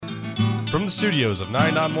From the studios of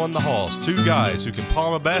 991 The Halls, two guys who can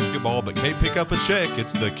palm a basketball but can't pick up a check,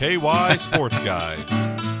 it's the KY Sports Guy.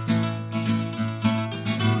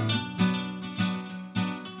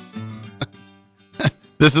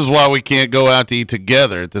 This is why we can't go out to eat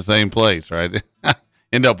together at the same place, right?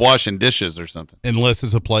 End up washing dishes or something. Unless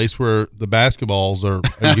it's a place where the basketballs are,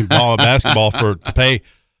 you can palm a basketball to pay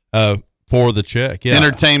for the check. Yeah.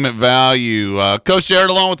 Entertainment value. Coach Jared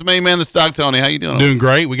along with the main man, the Stock Tony. How you doing? Doing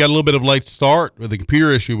great. We got a little bit of a late start with the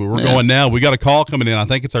computer issue, but we're going now. We got a call coming in. I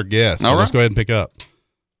think it's our guest. So let's go ahead and pick up.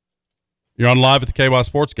 You're on live with the KY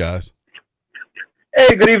Sports Guys.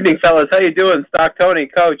 Hey, good evening, fellas. How you doing? Stock Tony,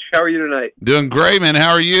 Coach. How are you tonight? Doing great, man.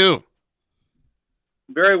 How are you?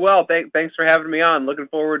 Very well. Thanks for having me on. Looking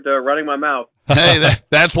forward to running my mouth. Hey,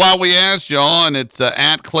 that's why we asked you on. It's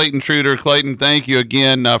at Clayton Trutor. Clayton, thank you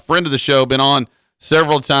again. Friend of the show, been on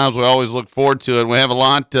several times. We always look forward to it. We have a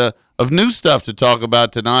lot of new stuff to talk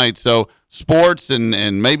about tonight. So sports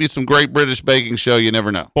and maybe some Great British Baking Show. You never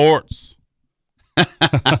know. Sports.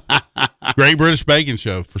 Great British Baking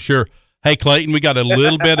Show, for sure. Hey, Clayton, we got a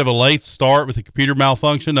little bit of a late start with the computer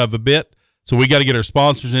malfunction of a bit. So we got to get our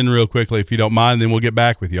sponsors in real quickly, if you don't mind, then we'll get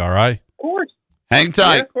back with you, all right? Of course. Hang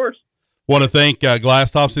tight. Yeah, of course. Want to thank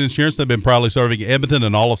Castoff Insurance. They've been proudly serving Edmonton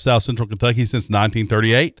and all of South Central Kentucky since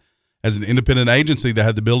 1938. As an independent agency that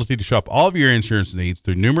had the ability to shop all of your insurance needs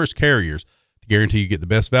through numerous carriers to guarantee you get the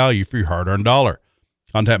best value for your hard-earned dollar.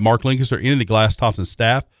 Contact Mark Linkus or any of the Glass Thompson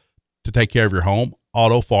staff to take care of your home,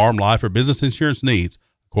 auto, farm, life, or business insurance needs.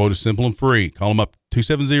 Quote is simple and free. Call them up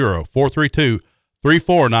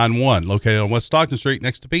 270-432-3491, located on West Stockton Street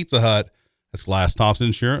next to Pizza Hut. That's Glass Thompson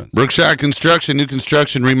Insurance. Brookshire Construction, new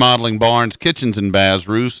construction, remodeling barns, kitchens and baths,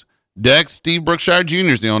 roofs, decks. Steve Brookshire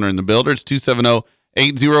Jr. is the owner and the builder. It's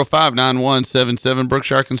 270-805-9177,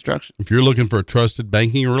 Brookshire Construction. If you're looking for a trusted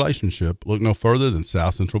banking relationship, look no further than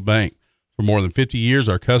South Central Bank. For more than 50 years,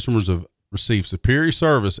 our customers have received superior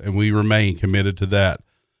service, and we remain committed to that.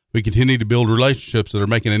 We continue to build relationships that are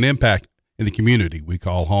making an impact in the community we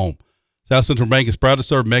call home. South Central Bank is proud to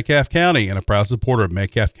serve Metcalfe County and a proud supporter of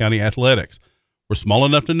Metcalfe County athletics. We're small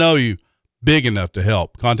enough to know you, big enough to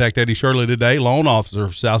help. Contact Eddie Shirley today, loan officer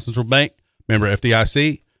of South Central Bank, member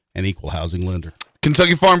FDIC, and equal housing lender.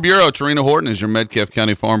 Kentucky Farm Bureau, Tarina Horton is your Metcalfe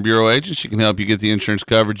County Farm Bureau agent. She can help you get the insurance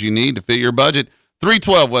coverage you need to fit your budget.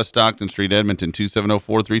 312 West Stockton Street, Edmonton,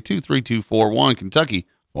 270-432-3241, Kentucky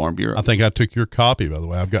Farm Bureau. I think I took your copy, by the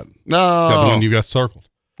way. I've got the one you got circled.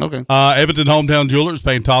 Okay. Edmonton Hometown Jewelers,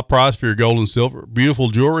 paying top price for your gold and silver. Beautiful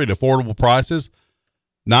jewelry at affordable prices.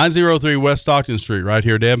 903 West Stockton Street, right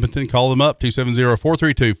here at Edmonton. Call them up,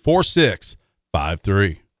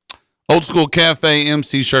 270-432-4653. Old School Cafe,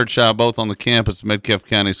 MC Shirt Shop, both on the campus of Metcalfe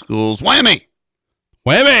County Schools. Whammy!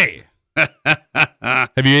 Whammy!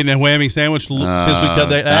 Have you eaten a whammy sandwich since we cut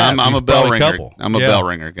that out? I'm a bell ringer. I'm a bell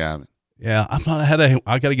ringer guy. Yeah, I got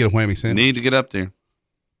to get a whammy sandwich. Need to get up there.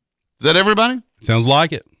 Is that everybody? Sounds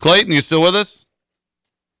like it. Clayton, you still with us?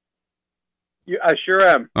 Yeah, I sure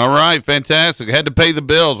am. All right, fantastic. I had to pay the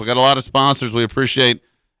bills. We got a lot of sponsors. We appreciate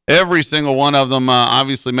every single one of them.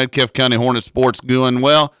 Obviously, Metcalfe County Hornet Sports doing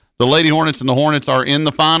well. The Lady Hornets and the Hornets are in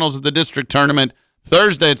the finals of the district tournament.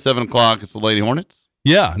 Thursday at 7 o'clock, it's the Lady Hornets.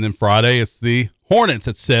 Yeah, and then Friday, it's the Hornets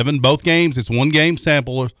at 7. Both games, it's one game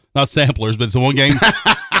not samplers, but it's a one game.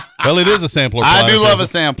 Well, it is a sampler platter. I do love a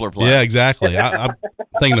sampler platter. Yeah, exactly. I'm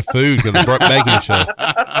thinking of food because of the baking show.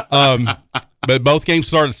 But both games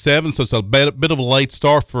start at 7, so it's a bit of a late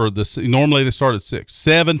start for this. Normally they start at 6.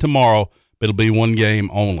 7 tomorrow, but it'll be one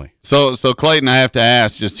game only. So Clayton, I have to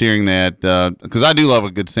ask, just hearing that, because I do love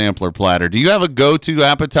a good sampler platter. Do you have a go-to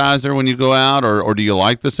appetizer when you go out, or do you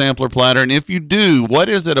like the sampler platter? And if you do, what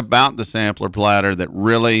is it about the sampler platter that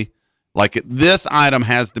really, this item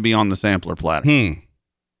has to be on the sampler platter?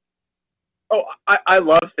 Oh, I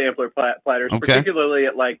love sampler platters, Okay. particularly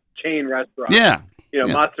at chain restaurants. Yeah.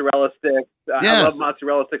 Mozzarella sticks. Yes. I love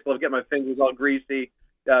mozzarella sticks. Love getting my fingers all greasy,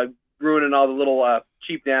 ruining all the little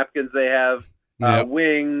cheap napkins they have. Yep.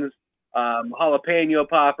 Wings, jalapeno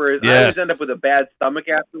poppers. Yes. I always end up with a bad stomach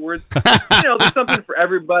afterwards. There's something for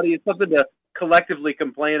everybody. It's something to collectively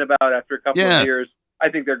complain about after a couple of years. I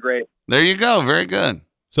think they're great. There you go. Very good.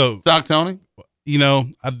 So, Doc Tony?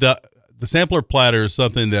 The sampler platter is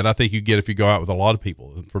something that I think you get if you go out with a lot of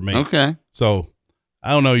people, for me. Okay. So,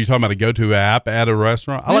 I don't know, you're talking about a go-to app at a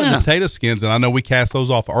restaurant. I like the potato skins, and I know we cast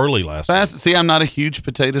those off early last week. See, I'm not a huge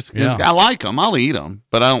potato skins guy. I like them. I'll eat them,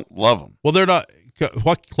 but I don't love them. Well, they're not –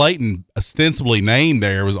 what Clayton ostensibly named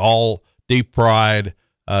there was all deep-fried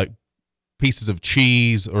pieces of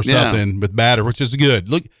cheese or something with batter, which is good.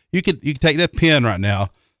 Look, you could take that pen right now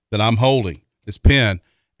that I'm holding, this pen,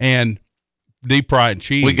 and deep fry it in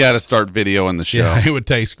cheese. We got to start videoing the show. Yeah, it would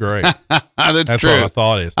taste great. That's true. What I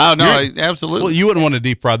thought is. Oh, no, absolutely. Well, you wouldn't want to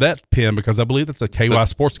deep fry that pin because I believe that's a KY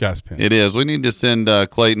Sports Guys pin. It is. We need to send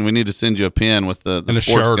Clayton. We need to send you a pin with the and a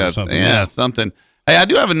sports shirt guys. or something. Yeah, something. Hey, I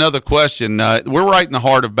do have another question. We're right in the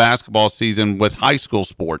heart of basketball season with high school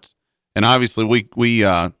sports, and obviously we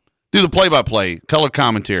do the play-by-play color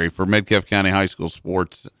commentary for Metcalfe County High School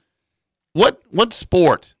sports. What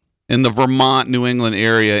sport in the Vermont, New England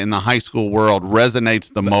area in the high school world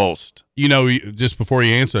resonates the most? You know, just before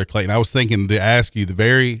you answer that, Clayton, I was thinking to ask you the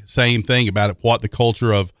very same thing about what the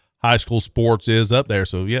culture of high school sports is up there.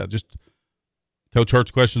 So, yeah, just Coach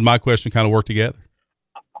Hurt's question, my question kind of work together.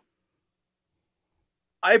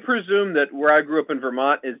 I presume that where I grew up in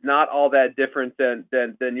Vermont is not all that different than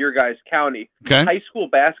your guys' county. Okay. High school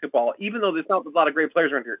basketball, even though there's not a lot of great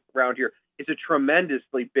players around here, it's a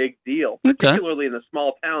tremendously big deal, particularly in the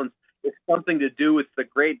small towns. It's something to do with the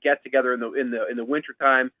great get together in the winter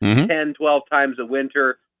time, 10, 12 times a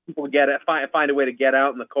winter. People find a way to get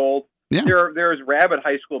out in the cold. Yeah. There is rabid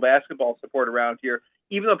high school basketball support around here,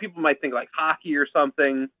 even though people might think like hockey or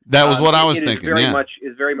something. That was what I was thinking.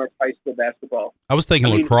 Is very much high school basketball. I was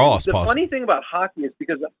thinking lacrosse. The funny thing about hockey is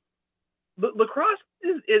because lacrosse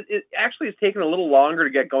is actually has taken a little longer to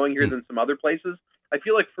get going here than some other places. I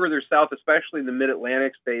feel like further south, especially in the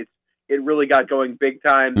Mid-Atlantic states, it really got going big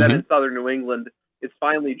time. Then in southern New England, it's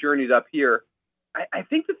finally journeyed up here. I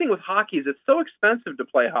think the thing with hockey is it's so expensive to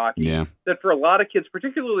play hockey that for a lot of kids,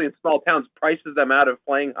 particularly in small towns, prices them out of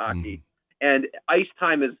playing hockey. And ice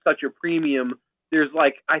time is such a premium. There's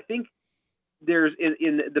in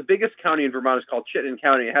the biggest county in Vermont is called Chittenden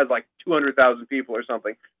County. It has like 200,000 people or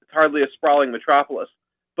something. It's hardly a sprawling metropolis.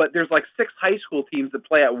 But there's like 6 high school teams that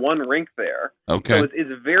play at one rink there. Okay. So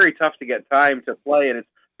it's very tough to get time to play, and it's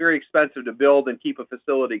very expensive to build and keep a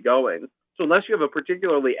facility going. So unless you have a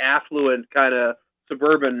particularly affluent kind of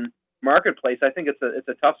suburban marketplace, I think it's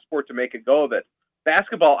a tough sport to make a go of it.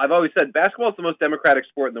 Basketball, I've always said, basketball is the most democratic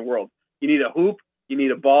sport in the world. You need a hoop, you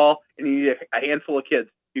need a ball, and you need a handful of kids.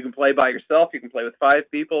 You can play by yourself, you can play with 5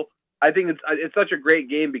 people. I think it's such a great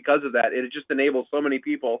game because of that. It just enables so many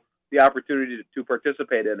people the opportunity to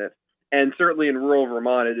participate in it. And certainly in rural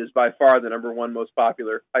Vermont, it is by far the number 1 most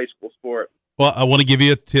popular high school sport. Well, I want to give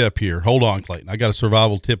you a tip here. Hold on, Clayton. I got a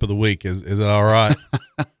survival tip of the week. Is it all right?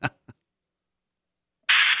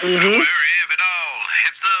 Where if it all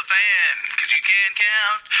hits the fan, 'cause you can't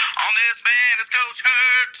count on this man as Coach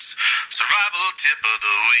Hurts. Survival tip of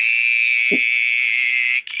the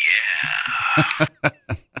week. Yeah.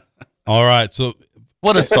 All right. So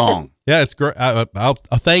what a song. Yeah, it's great. I'll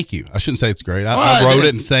thank you. I shouldn't say it's great. I wrote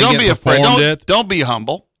it and sang don't it, be afraid. performed it. Don't be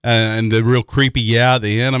humble. And the real creepy at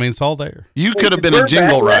the end. I mean, it's all there. You could have been a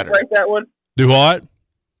jingle writer. Write that one. Do what?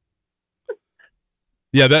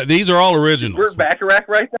 Yeah, these are all originals. Burt Bacharach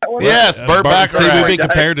write that one? Yes, Burt Bacharach. See, we've been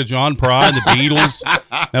compared to John Prine, the Beatles.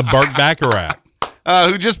 Now Burt Bacharach.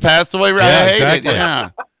 Who just passed away. Right? Yeah, I hate exactly. it. Yeah.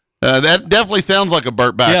 That definitely sounds like a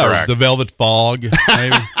Burt Bacharach. Yeah, the Velvet Fog.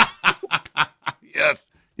 Maybe.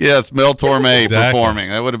 Yes, Mel Torme Exactly. performing.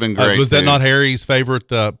 That would have been great. Was that not Harry's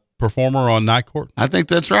favorite performer on Night Court? I think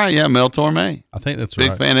that's right. Yeah, Mel Torme. I think that's Big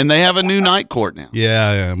right. fan. And they have a new Night Court now.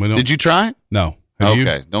 Yeah. We don't, Did you try it? No. Have you?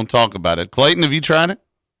 Okay, don't talk about it. Clayton, have you tried it?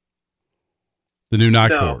 The new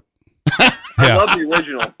Night No. Court. I love the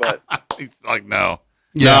original, but He's like, no.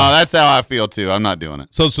 Yeah. No, that's how I feel too. I'm not doing it.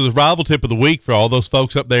 So the survival tip of the week for all those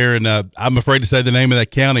folks up there, and I'm afraid to say the name of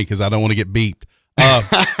that county because I don't want to get beeped.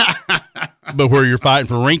 But where you're fighting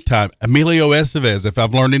for rink time, Emilio Estevez, if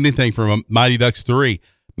I've learned anything from Mighty Ducks 3,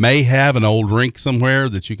 may have an old rink somewhere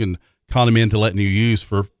that you can con him into letting you use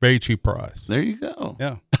for very cheap price. There you go.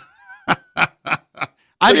 Yeah.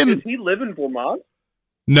 Does he live in Vermont?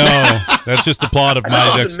 No, that's just the plot of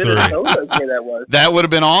Mighty Ducks 3. Minnesota, is where that was. That would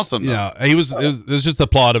have been awesome. Yeah, it was just the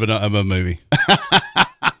plot of a movie.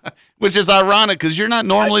 Which is ironic because you're not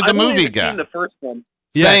normally the movie guy. Seen the first one.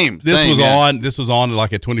 Yeah, Same. This was on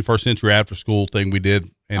like a 21st century after school thing we did,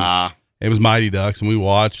 and it was Mighty Ducks, and we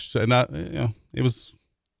watched, and it was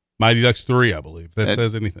Mighty Ducks 3, I believe. If that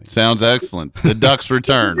says anything. Sounds excellent. The Ducks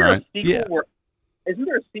return, right? Yeah. Isn't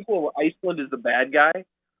there a sequel where Iceland is the bad guy?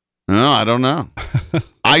 No, I don't know.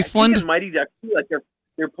 Iceland? In Mighty Ducks 2, like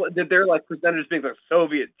they're like presented as being the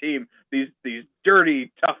Soviet team. These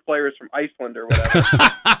dirty, tough players from Iceland or whatever.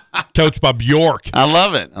 Coached by Bjork. I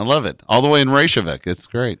love it. All the way in Reykjavik. It's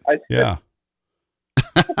great. Yeah.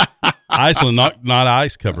 Iceland, not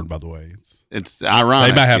ice covered, by the way. It's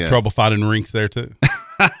ironic. They might have trouble finding rinks there too.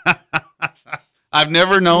 I've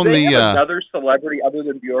never known Do they have another celebrity other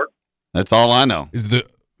than Bjork? That's all I know.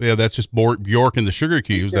 That's just Bjork and the Sugar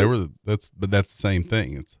Cubes. That's the same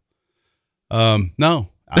thing. It's No,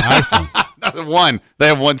 Iceland. They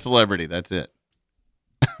have one celebrity. That's it.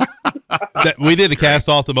 We did a cast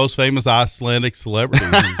off the most famous Icelandic celebrity.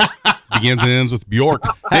 Begins and ends with Bjork.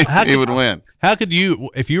 He would win. How could you,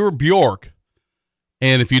 if you were Bjork,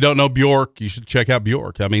 and if you don't know Bjork, you should check out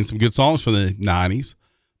Bjork. I mean, some good songs from the 90s,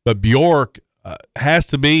 but Bjork has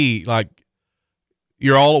to be like,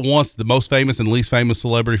 you're all at once the most famous and least famous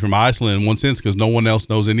celebrity from Iceland in one sense, because no one else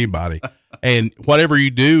knows anybody. And whatever you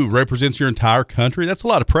do represents your entire country. That's a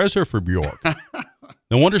lot of pressure for Bjork.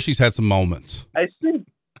 No wonder she's had some moments. I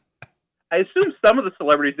assume some of the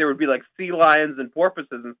celebrities there would be like sea lions and porpoises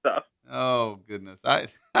and stuff. Oh goodness, I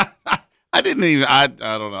didn't even. I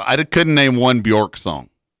don't know. I couldn't name one Bjork song.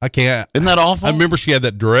 I can't. Isn't that awful? I remember she had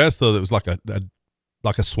that dress though that was like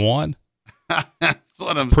a swan. That's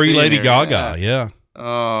what I'm Pre Lady here. Gaga, yeah.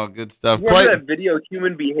 Oh, good stuff. You remember that video,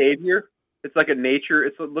 Human Behavior? It's like a nature.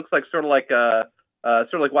 It looks like sort of like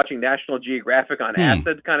watching National Geographic on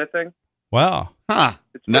acid kind of thing. Wow. Huh.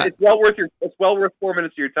 It's well worth 4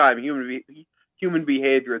 minutes of your time. Human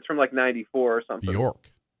Behavior. It's from like '94 or something.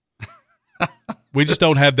 Bjork. We just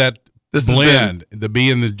don't have that blend, the B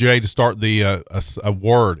and the J to start the a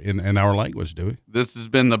word in our language, do we? This has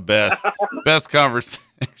been the best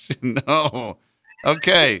conversation. No.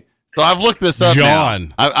 Okay. So I've looked this up.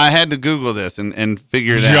 John. Now. I had to Google this and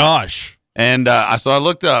figure it out. Josh. And so I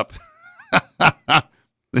looked up.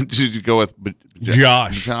 Did you go with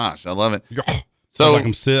Josh? Josh. I love it. So So like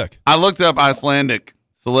I'm sick. I looked up Icelandic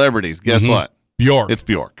celebrities. Guess what? Bjork. It's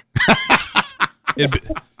Bjork.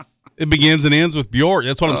 It begins and ends with Bjork.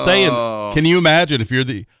 That's what I'm saying. Can you imagine if you're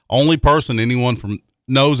the only person anyone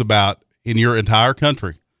knows about in your entire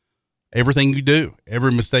country? Everything you do,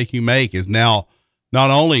 every mistake you make is now,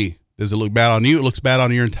 not only does it look bad on you, it looks bad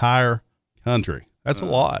on your entire country. That's a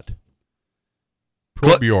lot.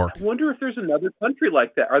 Poor Bjork. I wonder if there's another country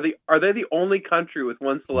like that. Are they the only country with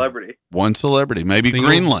one celebrity? One celebrity, maybe Single?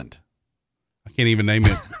 Greenland. I can't even name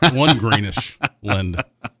it. One greenish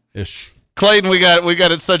land-ish. Clayton, we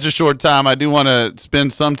got it such a short time. I do want to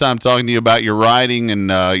spend some time talking to you about your writing and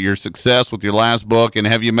your success with your last book. And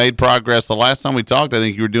have you made progress? The last time we talked, I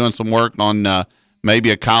think you were doing some work on maybe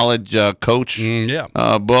a college coach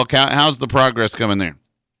book. How's the progress coming there?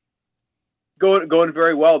 Going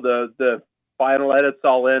very well. The final edit's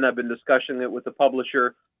all in. I've been discussing it with the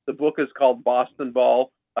publisher. The book is called Boston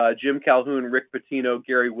Ball. Jim Calhoun, Rick Pitino,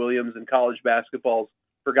 Gary Williams, and college basketball's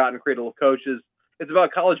forgotten cradle of coaches. It's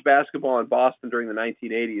about college basketball in Boston during the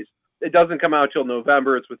 1980s. It doesn't come out till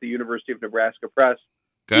November. It's with the University of Nebraska Press.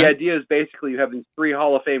 Okay. The idea is basically you have these 3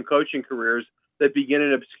 Hall of Fame coaching careers that begin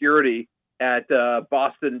in obscurity at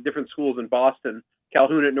Boston, different schools in Boston.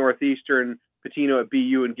 Calhoun at Northeastern, Pitino at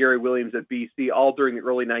BU, and Gary Williams at BC, all during the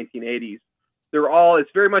early 1980s.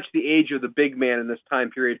 It's very much the age of the big man in this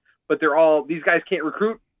time period, but these guys can't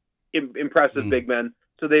recruit impressive big men,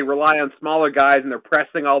 so they rely on smaller guys, and they're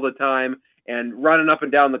pressing all the time and running up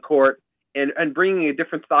and down the court and bringing a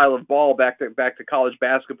different style of ball back to college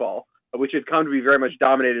basketball, which had come to be very much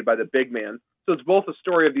dominated by the big man. So it's both a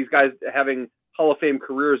story of these guys having Hall of Fame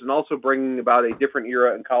careers and also bringing about a different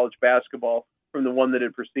era in college basketball from the one that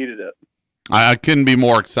had preceded it. I couldn't be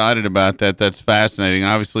more excited about that. That's fascinating.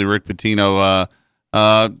 Obviously, Rick Pitino,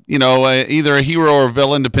 either a hero or a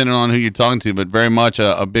villain, depending on who you're talking to, but very much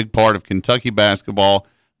a big part of Kentucky basketball.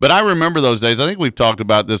 But I remember those days. I think we've talked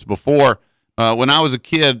about this before. When I was a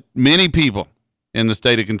kid, many people in the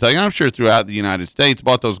state of Kentucky, I'm sure throughout the United States,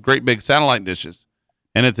 bought those great big satellite dishes.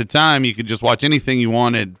 And at the time, you could just watch anything you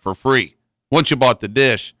wanted for free once you bought the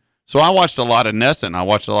dish. So I watched a lot of Nesson. I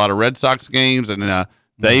watched a lot of Red Sox games, and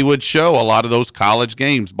they would show a lot of those college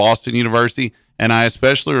games, Boston University. And I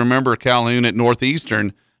especially remember Calhoun at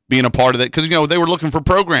Northeastern being a part of that because, they were looking for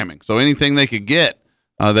programming. So anything they could get,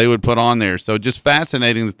 they would put on there. So just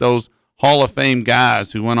fascinating that those Hall of Fame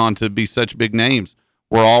guys who went on to be such big names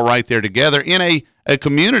were all right there together in a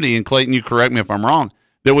community, and Clayton, you correct me if I'm wrong,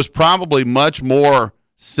 that was probably much more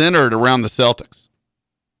centered around the Celtics.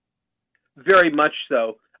 Very much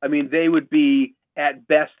so. I mean, they would be at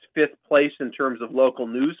best 5th place in terms of local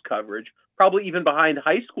news coverage, probably even behind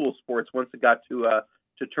high school sports once it got to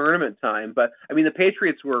tournament time. But, I mean, the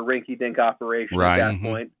Patriots were a rinky-dink operation at that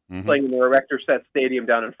point, playing in the Erector Set Stadium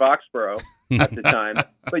down in Foxborough at the time.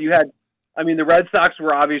 But you had, the Red Sox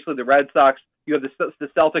were obviously the Red Sox. You have the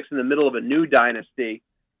Celtics in the middle of a new dynasty.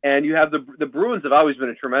 And you have the Bruins have always been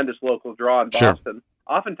a tremendous local draw in Boston, sure.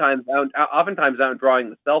 oftentimes outdrawing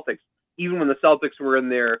the Celtics. Even when the Celtics were in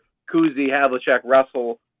their Cousy, Havlicek,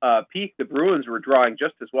 Russell peak, the Bruins were drawing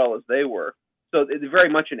just as well as they were. So it's very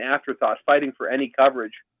much an afterthought, fighting for any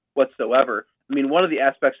coverage whatsoever. I mean, one of the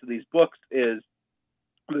aspects of this book is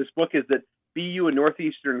that BU and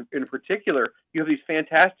Northeastern in particular, you have these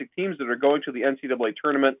fantastic teams that are going to the NCAA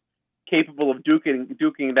tournament, capable of duking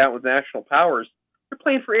it out with national powers. They're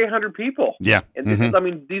playing for 800 people. Yeah. And this is, I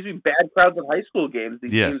mean, these are bad crowds of high school games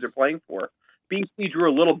these teams are playing for. BC drew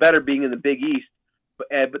a little better being in the Big East, but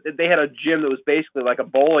they had a gym that was basically like a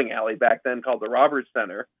bowling alley back then called the Roberts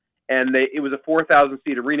Center, and it was a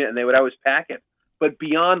 4,000-seat arena, and they would always pack it. But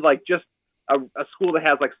beyond like just a school that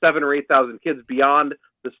has like 7,000 or 8,000 kids, beyond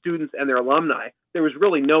the students and their alumni, there was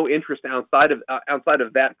really no interest outside of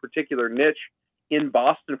that particular niche in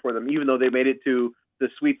Boston for them, even though they made it to the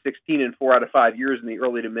Sweet 16 in 4 out of 5 years in the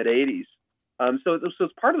early to mid 80s. So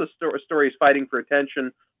it's part of the story is fighting for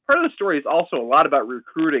attention. Part of the story is also a lot about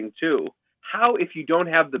recruiting too. How, if you don't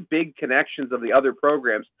have the big connections of the other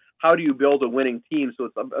programs, how do you build a winning team? So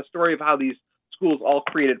it's a story of how these schools all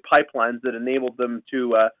created pipelines that enabled them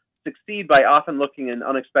to succeed by often looking in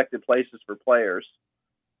unexpected places for players.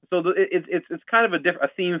 So it's kind of a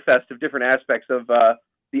theme fest of different aspects of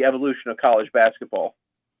the evolution of college basketball.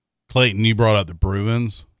 Clayton, you brought up the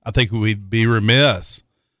Bruins. I think we'd be remiss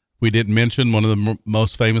if we didn't mention one of the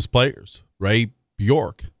most famous players, Ray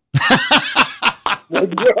Bjork.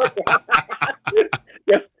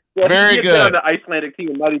 Yes. Well, very good. On the Icelandic team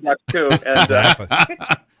in Mighty Ducks too.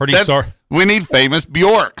 And, we need famous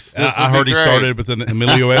Bjorks. I heard he started with an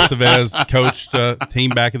Emilio Estevez coached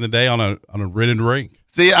team back in the day on a rented rink.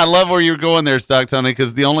 See, I love where you're going there, Stock Tony,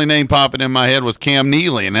 because the only name popping in my head was Cam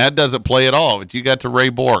Neely, and that doesn't play at all. But you got to Ray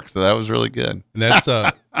Bjork, so that was really good. And that's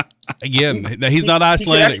again, he's not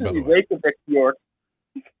Icelandic, by the way. Bjork.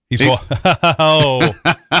 He's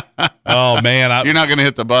oh man, you're not going to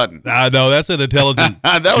hit the button. I know that's an intelligent.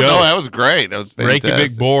 that was great. That was fantastic.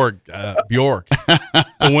 Reykjavik Bjork,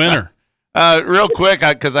 it's a winner. Real quick,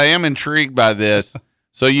 because I am intrigued by this.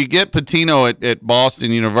 So you get Patino at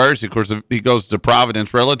Boston University. Of course, he goes to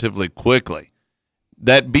Providence relatively quickly.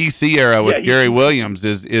 That BC era with Gary Williams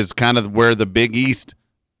is kind of where the Big East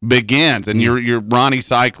begins, and your Ronnie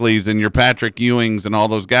Cycles and your Patrick Ewings and all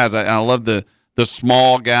those guys. I love the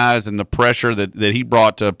small guys and the pressure that he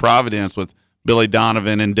brought to Providence with Billy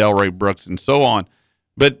Donovan and Delray Brooks and so on.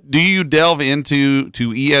 But do you delve into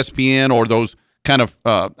ESPN or those kind of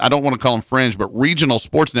I don't want to call them fringe, but regional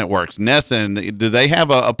sports networks, NESN? Do they have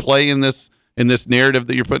a play in this narrative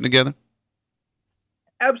that you're putting together?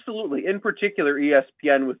 Absolutely. In particular,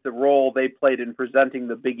 ESPN, with the role they played in presenting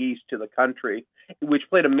the Big East to the country, which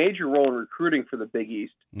played a major role in recruiting for the Big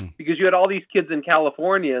East, because you had all these kids in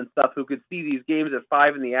California and stuff who could see these games at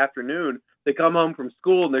 5 p.m. They come home from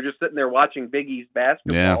school and they're just sitting there watching Big East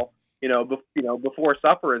basketball, before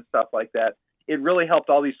supper and stuff like that. It really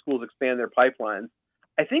helped all these schools expand their pipelines.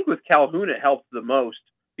 I think with Calhoun, it helped the most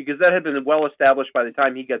because that had been well established by the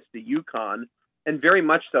time he gets to UConn, and very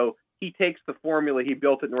much so. He takes the formula he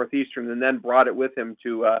built at Northeastern and then brought it with him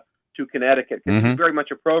to Connecticut. Because he's very much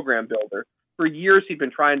a program builder. For years, he'd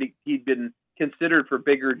been considered for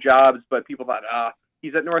bigger jobs, but people thought,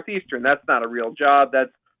 he's at Northeastern. That's not a real job.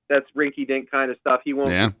 That's rinky-dink kind of stuff. He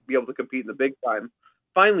won't be able to compete in the big time.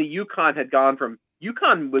 Finally,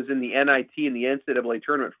 UConn was in the NIT and the NCAA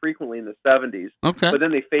tournament frequently in the 70s. Okay. But then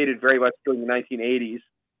they faded very much during the 1980s,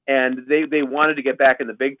 and they wanted to get back in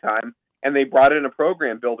the big time. And they brought in a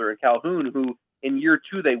program builder in Calhoun who, in year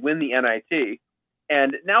 2, they win the NIT.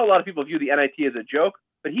 And now a lot of people view the NIT as a joke,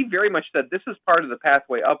 but he very much said this is part of the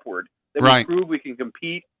pathway upward. That we prove we can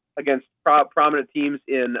compete against prominent teams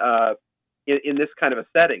in this kind of a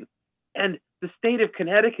setting. And the state of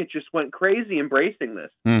Connecticut just went crazy embracing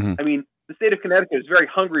this. I mean, the state of Connecticut is very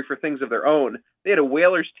hungry for things of their own. They had a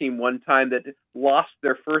Whalers team one time that lost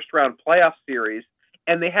their first-round playoff series,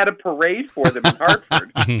 and they had a parade for them in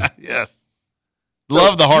Hartford. Yes.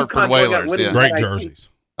 Love the Hartford Whalers. Yeah. Great jerseys.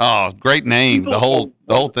 Oh, great name. The whole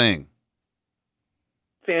thing.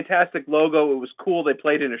 Fantastic logo. It was cool. They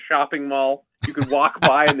played in a shopping mall. You could walk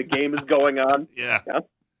by and the game is going on. Yeah.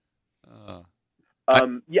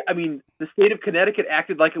 I mean, the state of Connecticut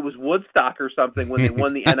acted like it was Woodstock or something when they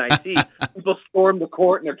won the NIT. People stormed the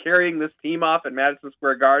court and they're carrying this team off in Madison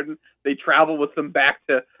Square Garden. They travel with them back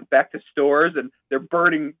to stores, and they're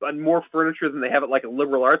burning more furniture than they have at like a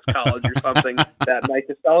liberal arts college or something that night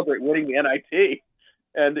to celebrate winning the NIT.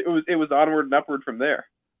 And it was onward and upward from there.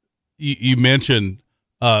 You mentioned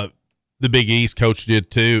the Big East. Coach did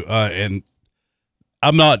too, and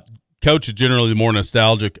I'm not. Coach is generally more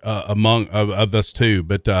nostalgic among of us too,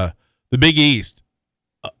 but the Big East,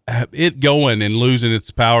 it going and losing its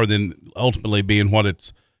power, then ultimately being what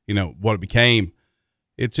it became.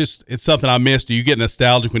 It's something I missed. Do you get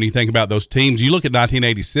nostalgic when you think about those teams? You look at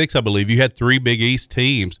 1986, I believe you had 3 Big East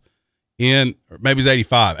teams or maybe it's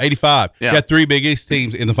 85. 85. Yeah. You had 3 Big East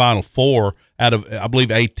teams in the Final Four out of, I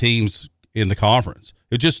believe, 8 teams in the conference.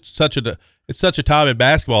 It's just such a time in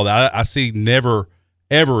basketball that I see never,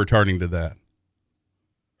 ever returning to that.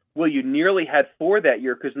 Well, you nearly had 4 that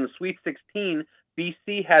year because in the Sweet 16,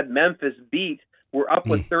 BC had Memphis beat. We're up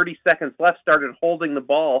with 30 seconds left, started holding the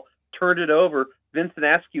ball, turned it over. Vincent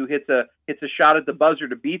Askew hits a shot at the buzzer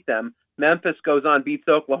to beat them. Memphis goes on, beats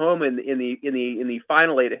Oklahoma in the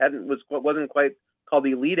Final 8. Wasn't quite called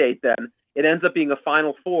the Elite 8 then. It ends up being a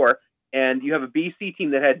Final 4, and you have a BC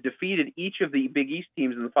team that had defeated each of the Big East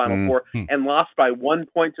teams in the Final 4 and lost by 1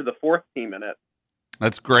 point to the 4th team in it.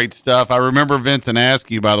 That's great stuff. I remember Vincent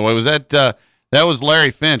Askew, by the way. Was that was Larry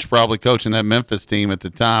Finch probably coaching that Memphis team at the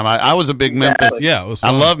time. I was a big Memphis. Yeah, it was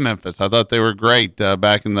fun. I love Memphis. I thought they were great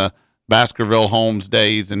back in the Baskerville Holmes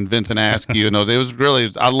days and Vincent Askew and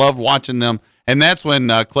those. I loved watching them. And that's when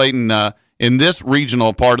Clayton, in this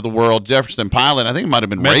regional part of the world, Jefferson Pilot, I think it might have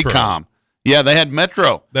been Metro. Raycom. Yeah, they had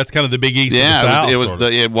Metro. That's kind of the Big East. Yeah, of the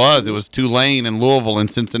South, it was Tulane and Louisville and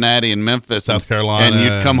Cincinnati and Memphis, South Carolina, and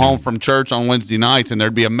you'd come home from church on Wednesday nights, and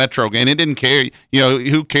there'd be a Metro game. It didn't care,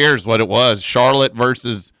 who cares what it was? Charlotte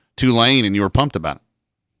versus Tulane, and you were pumped about it.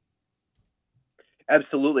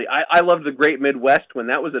 Absolutely, I loved the Great Midwest when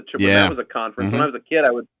that was a conference. When I was a kid, I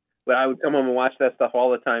would come home and watch that stuff all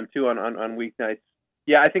the time too on weeknights.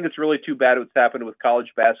 Yeah, I think it's really too bad what's happened with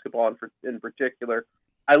college basketball in particular.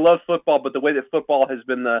 I love football, but the way that football has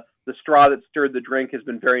been the straw that stirred the drink has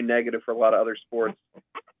been very negative for a lot of other sports.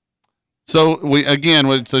 So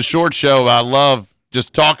it's a short show. I love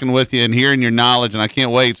just talking with you and hearing your knowledge, and I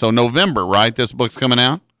can't wait. So November, right? This book's coming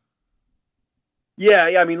out? Yeah.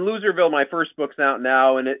 I mean, Loserville, my first book's out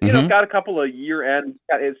now, and it got a couple of year-end.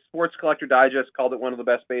 Sports Collector Digest called it one of the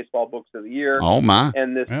best baseball books of the year. Oh my!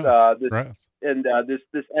 And this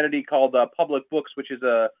entity called Public Books, which is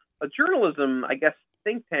a journalism, I guess,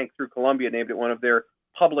 think tank through Columbia, named it one of their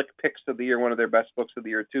public picks of the year, one of their best books of the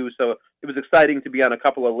year too. So it was exciting to be on a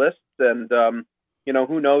couple of lists, and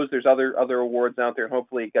who knows? There's other awards out there, and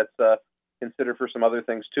hopefully it gets considered for some other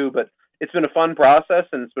things too. But it's been a fun process,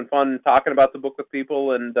 and it's been fun talking about the book with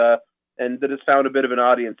people, and that it's found a bit of an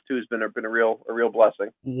audience too has been a real blessing.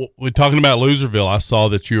 We're talking about Loserville. I saw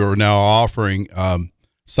that you are now offering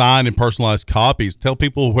signed and personalized copies. Tell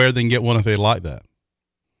people where they can get one if they like that.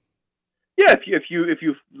 Yeah, if you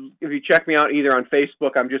check me out either on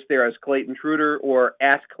Facebook, I'm just there as Clayton Trutor, or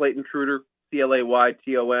at Clayton Trutor,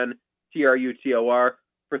 ClaytonTrutor.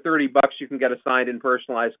 For $30, you can get a signed and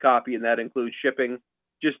personalized copy, and that includes shipping.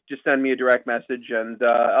 Just send me a direct message, and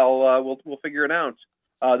we'll figure it out.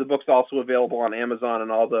 The book's also available on Amazon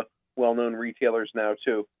and all the well-known retailers now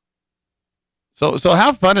too. So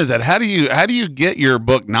how fun is that? How do you get your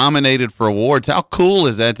book nominated for awards? How cool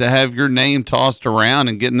is that to have your name tossed around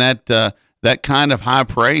and getting that kind of high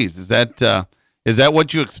praise? Is that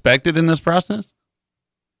what you expected in this process?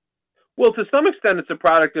 Well, to some extent, it's a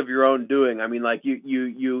product of your own doing. I mean, like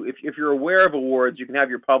if you're aware of awards, you can have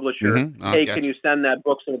your publisher, can you send that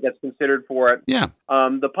book so it gets considered for it? Yeah.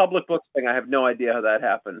 The public books thing, I have no idea how that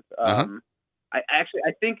happened. I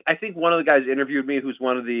think one of the guys interviewed me, who's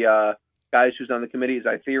one of the guys who's on the committees.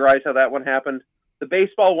 I theorize how that one happened. The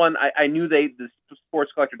baseball one, I knew the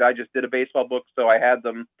Sports Collector Digest did a baseball book, so I had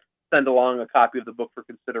them send along a copy of the book for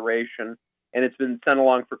consideration, and it's been sent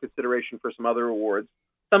along for consideration for some other awards.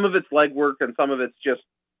 Some of it's legwork, and some of it's just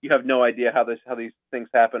you have no idea how these things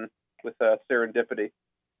happen with serendipity.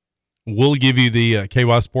 We'll give you the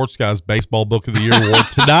KY Sports Guys Baseball Book of the Year award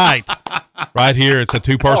tonight, right here. It's a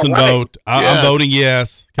 2-person vote. I'm voting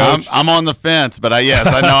yes. Coach? I'm on the fence, but I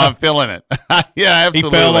know I'm feeling it. Yeah, absolutely. He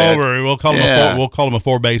fell over. We'll call him a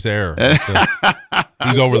 4-base error.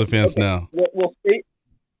 He's over the fence now. Well,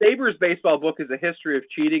 Saber's baseball book is a history of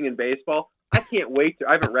cheating in baseball. I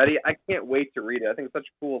haven't read it. I can't wait to read it. I think it's such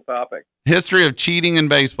a cool topic. History of cheating in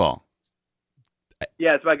baseball.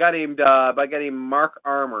 Yeah, it's by a guy named Mark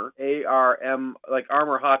Armour, ARM, like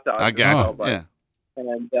Armour hot dog. I got it. Yeah.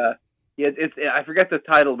 And it's I forget the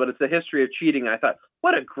title, but it's a history of cheating. I thought,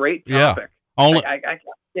 what a great topic. Yeah. I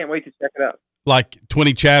can't wait to check it out. Like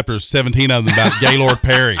 20 chapters, 17 of them about Gaylord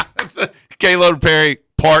Perry. Gaylord Perry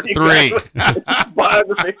Part 3.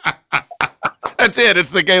 Biography. That's it.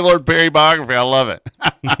 It's the Gaylord Perry biography. I love it.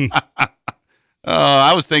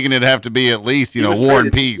 I was thinking it'd have to be at least, War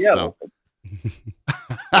and Peace. Yeah. So.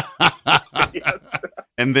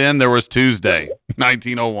 And then there was Tuesday,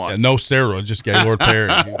 1901. Yeah, no steroids, just Gaylord Perry.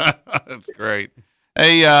 That's great.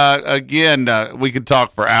 Hey, again, we could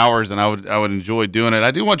talk for hours, and I would enjoy doing it.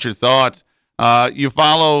 I do want your thoughts. You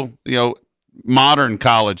follow, modern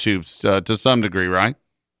college hoops to some degree, right?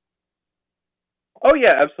 Oh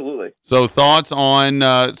yeah, absolutely. So thoughts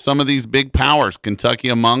on some of these big powers, Kentucky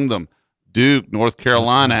among them, Duke, North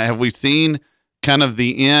Carolina. Have we seen kind of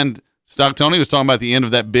the end? Stock Tony was talking about the end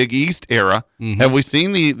of that Big East era. Mm-hmm. Have we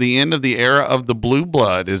seen the end of the era of the blue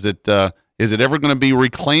blood? Is it ever going to be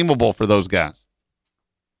reclaimable for those guys?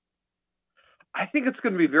 I think it's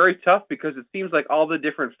going to be very tough because it seems like all the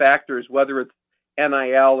different factors, whether it's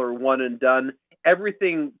NIL or one and done,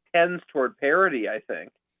 everything tends toward parity, I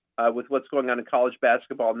think, with what's going on in college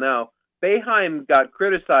basketball now. Boeheim got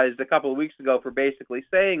criticized a couple of weeks ago for basically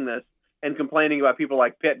saying this and complaining about people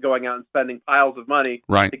like Pitt going out and spending piles of money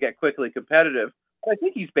to get quickly competitive. But I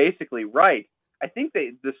think he's basically right. I think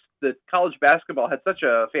the college basketball had such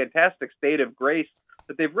a fantastic state of grace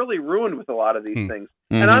that they've really ruined with a lot of these things.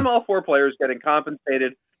 Mm-hmm. And I'm all for players getting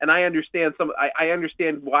compensated, and I understand I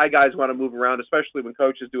understand why guys want to move around, especially when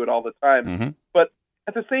coaches do it all the time. Mm-hmm. But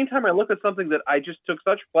at the same time, I look at something that I just took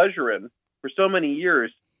such pleasure in for so many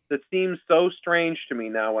years that seems so strange to me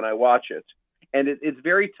now when I watch it. And it's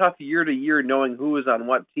very tough year to year knowing who is on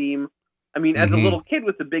what team. I mean, as a little kid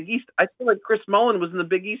with the Big East, I feel like Chris Mullen was in the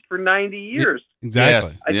Big East for 90 years.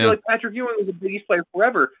 Exactly. I feel like Patrick Ewing was a Big East player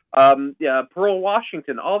forever. Pearl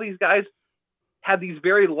Washington, all these guys had these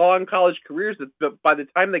very long college careers that by the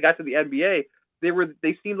time they got to the NBA,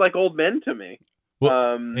 they seemed like old men to me.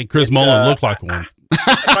 Well, and Chris Mullen looked like one.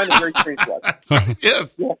 I find it very strange to watch.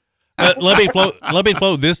 Yes. Yeah. Let me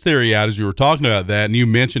float this theory out as you were talking about that, and you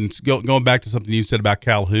mentioned going back to something you said about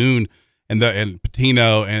Calhoun and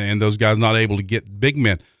Patino and those guys not able to get big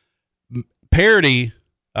men. Parity,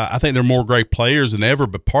 I think they're more great players than ever,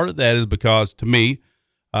 but part of that is because, to me,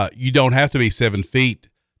 you don't have to be 7 feet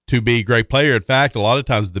to be a great player. In fact, a lot of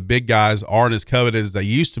times the big guys aren't as coveted as they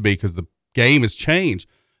used to be because the game has changed.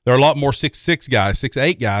 There are a lot more 6'6" guys,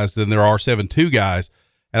 6'8" guys than there are 7'2" guys.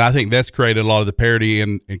 And I think that's created a lot of the parity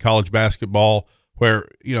in college basketball where,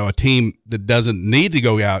 a team that doesn't need to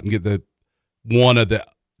go out and get the one of the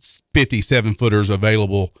 57-footers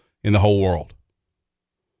available in the whole world.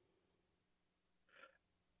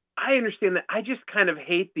 I understand that. I just kind of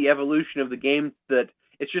hate the evolution of the game that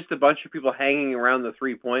it's just a bunch of people hanging around the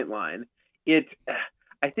three-point line.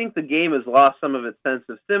 I think the game has lost some of its sense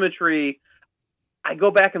of symmetry. I go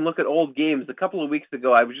back and look at old games. A couple of weeks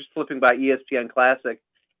ago, I was just flipping by ESPN Classic,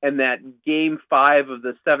 and that Game 5 of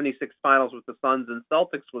the 76 finals with the Suns and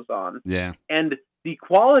Celtics was on. Yeah. And the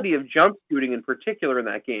quality of jump shooting in particular in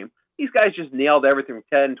that game, these guys just nailed everything from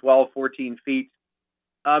 10, 12, 14 feet.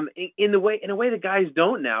 In a way the guys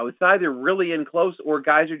don't now. It's either really in close or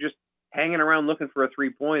guys are just hanging around looking for a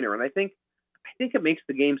three-pointer. And I think it makes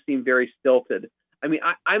the game seem very stilted. I mean,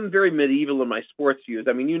 I'm very medieval in my sports views.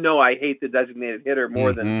 I mean, I hate the designated hitter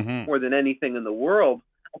more than anything in the world.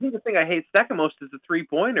 I think the thing I hate second most is the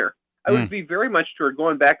three-pointer. I would be very much toward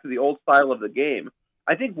going back to the old style of the game.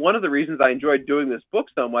 I think one of the reasons I enjoyed doing this book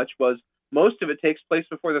so much was most of it takes place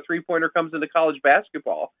before the three-pointer comes into college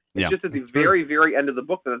basketball. It's just at the very, very end of the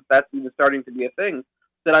book that that's even starting to be a thing.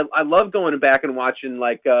 That I love going back and watching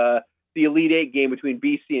the Elite Eight game between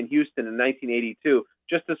BC and Houston in 1982.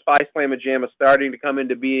 Just as Phi Slamma Jamma starting to come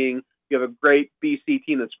into being, you have a great BC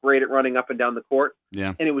team that's great at running up and down the court.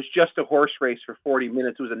 Yeah. And it was just a horse race for 40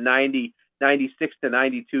 minutes. It was a 96 to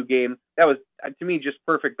 92 game. That was, to me, just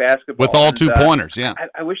perfect basketball. With all two-pointers, yeah.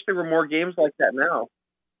 I wish there were more games like that now.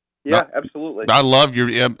 Yeah, absolutely. I love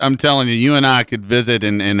I'm telling you, you and I could visit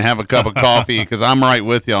and have a cup of coffee because I'm right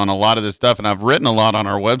with you on a lot of this stuff. And I've written a lot on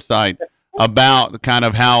our website about kind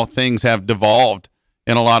of how things have devolved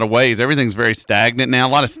in a lot of ways. Everything's very stagnant now, a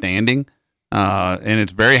lot of standing. And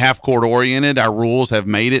it's very half-court oriented. Our rules have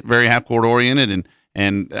made it very half-court oriented,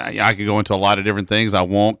 and I could go into a lot of different things. I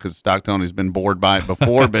won't because Stock Tony's been bored by it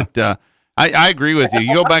before. But I agree with you.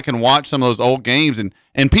 You go back and watch some of those old games,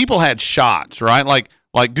 and people had shots, right?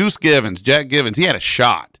 Like Goose Givens, Jack Givens, he had a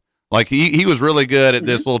shot. Like he was really good at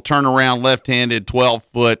this little turnaround left-handed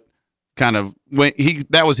 12-foot kind of.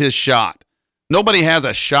 That was his shot. Nobody has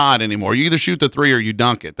a shot anymore. You either shoot the three or you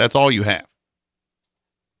dunk it. That's all you have.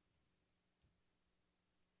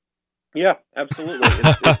 Yeah, absolutely.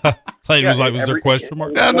 Clayton was like, was there a question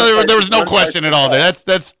mark? No, there was no question at all there.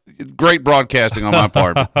 That's great broadcasting on my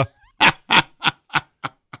part.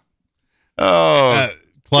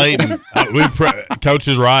 Clayton, Coach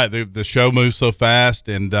is right. The show moves so fast,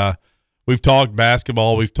 and we've talked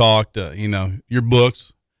basketball. We've talked, your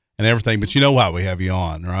books and everything, but you know why we have you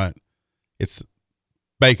on, right? It's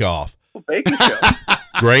Bake Off. Baking show.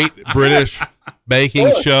 Great British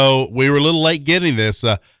baking show. We were a little late getting this.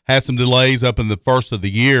 Had some delays up in the first of the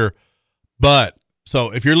year. But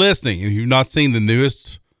so if you're listening and you've not seen the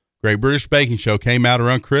newest Great British Baking Show, came out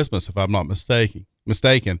around Christmas, if I'm not mistaken.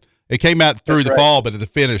 It came out through That's the right. fall, but the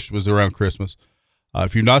finish was around Christmas.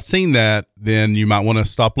 If you've not seen that, then you might want to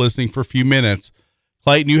stop listening for a few minutes.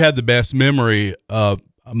 Clayton, you had the best memory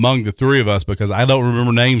among the three of us because I don't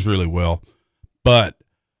remember names really well. But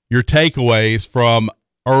your takeaways from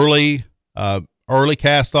early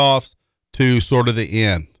cast-offs to sort of the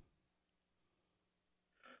end.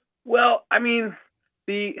 Well, I mean,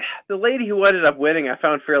 the lady who ended up winning, I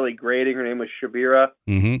found fairly grating. Her name was Shabira.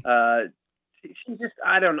 Mm-hmm.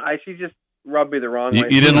 She just rubbed me the wrong You way.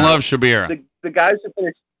 didn't love Shabira. The guys who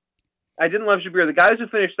finished, I didn't love Shabira. The guys who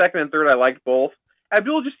finished second and third, I liked both.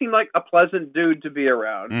 Abdul just seemed like a pleasant dude to be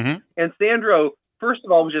around. Mm-hmm. And Sandro, first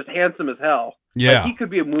of all, was just handsome as hell. Yeah. Like, he could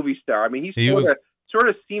be a movie star. I mean, he was- sort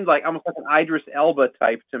of seemed like almost like an Idris Elba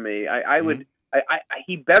type to me.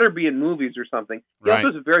 He better be in movies or something. He Right.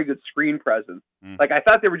 also has a very good screen presence. Mm. Like, I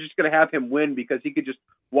thought they were just going to have him win because he could just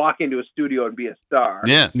walk into a studio and be a star.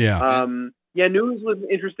 Yes. Yeah. News was an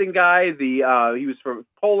interesting guy. He was from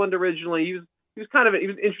Poland originally. He was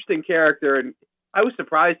an interesting character, and I was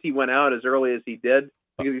surprised he went out as early as he did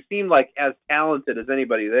because he seemed like as talented as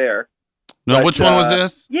anybody there. No, But, which one was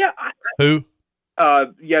this? Yeah. Who?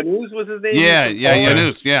 News was his name. Yeah, He was from Poland.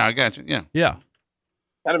 News. Yeah, I got you. Yeah. Yeah.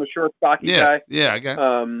 Kind of a short, stocky Yes. guy. Yeah, I got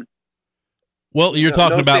you. Well, you're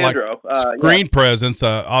talking about Sandro. like screen presence.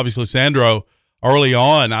 Obviously, Sandro, early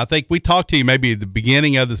on, I think we talked to you maybe at the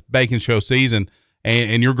beginning of the baking show season,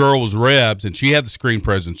 and your girl was Rebs, and she had the screen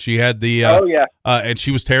presence. She had the and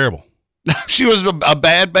she was terrible. She was a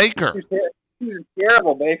bad baker. He was a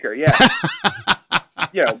terrible baker. Yeah.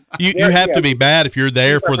 Yeah. You have to be bad if you're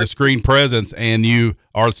there for the screen presence and you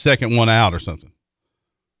are the second one out or something.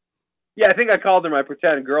 Yeah, I think I called her my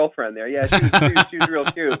pretend girlfriend there. Yeah, she was real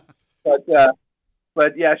cute.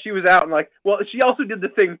 But yeah, she was out and she also did the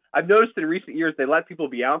thing I've noticed in recent years. They let people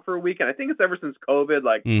be out for a week, and I think it's ever since COVID.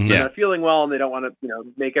 Like they're not feeling well and they don't want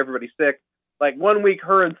to, make everybody sick. Like 1 week,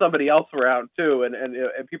 her and somebody else were out too, and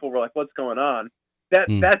people were like, "What's going on?" That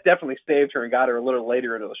definitely saved her and got her a little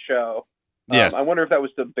later into the show. Yes. I wonder if that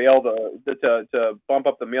was to bail to bump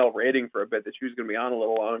up the male rating for a bit, that she was going to be on a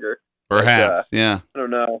little longer. Perhaps. Yeah. I don't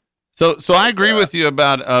know. So I agree with you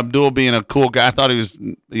about Abdul being a cool guy. I thought he was,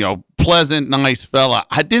 pleasant, nice fella.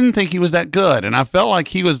 I didn't think he was that good, and I felt like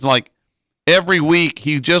he was like every week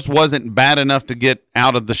he just wasn't bad enough to get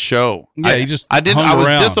out of the show. Yeah, I was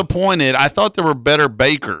around. disappointed. I thought there were better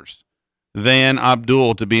bakers than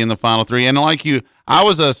Abdul to be in the final three. And like you, I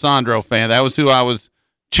was a Sandro fan. That was who I was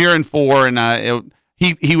cheering for, and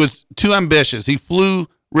he was too ambitious. He flew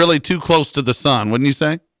really too close to the sun, wouldn't you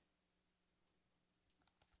say?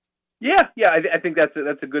 Yeah, I think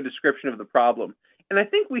that's a good description of the problem. And I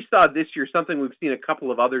think we saw this year something we've seen a couple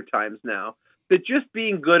of other times now, that just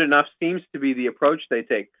being good enough seems to be the approach they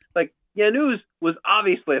take. Like, Januz was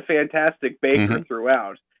obviously a fantastic baker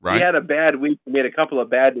throughout. Right. He had a bad week, he made a couple of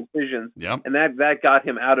bad decisions, Yep. and that got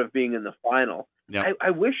him out of being in the final. Yep. I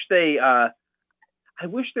wish I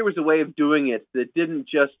wish there was a way of doing it that didn't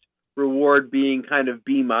just reward being kind of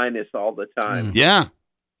B- all the time. Yeah.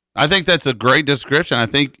 I think that's a great description. I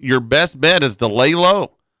think your best bet is to lay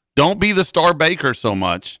low. Don't be the star baker so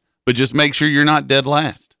much, but just make sure you're not dead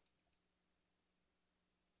last.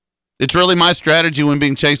 It's really my strategy when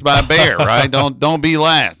being chased by a bear, right? Don't be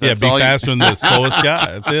last. That's be faster than the slowest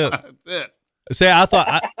guy. That's it. That's it. See, I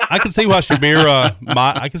thought I could see why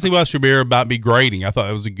Shabira might be grating. I thought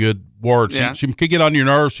it was a good word. She could get on your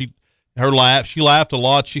nerves. She laughed a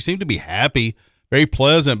lot. She seemed to be happy, very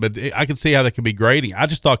pleasant, but I could see how that could be grating. I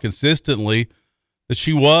just thought consistently that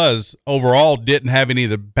she was overall didn't have any of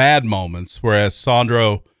the bad moments, whereas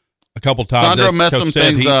Sandro a couple times. Sandro messed some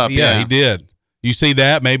things up. Yeah, he did. You see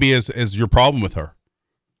that maybe as your problem with her.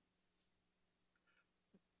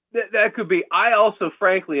 That could be. I also,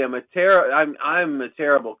 frankly, I'm a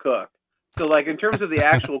terrible cook. So, like, in terms of the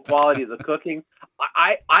actual quality of the cooking,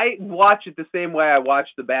 I watch it the same way I watch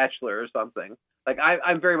The Bachelor or something. Like,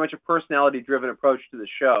 I'm very much a personality-driven approach to the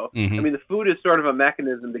show. Mm-hmm. I mean, the food is sort of a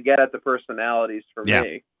mechanism to get at the personalities for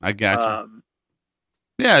me. I got you.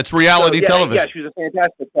 Yeah, it's reality television. Yeah, she's a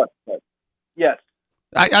fantastic cook. But yes.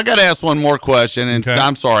 I got to ask one more question, and Okay.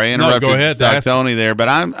 I'm sorry, I interrupted go ahead, Doc Tony there, but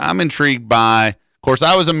I'm intrigued by. Of course,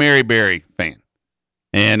 I was a Mary Berry fan,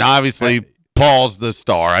 and obviously Paul's the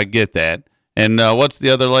star. I get that. And what's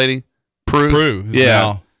the other lady? Prue.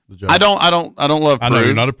 Yeah. I don't love Prue. I know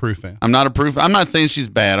you're not a Prue fan. I'm not a Prue. I'm not saying she's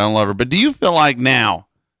bad. I don't love her. But do you feel like now?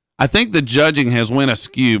 I think the judging has went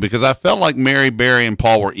askew because I felt like Mary Berry and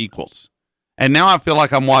Paul were equals, and now I feel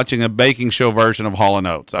like I'm watching a baking show version of Hall &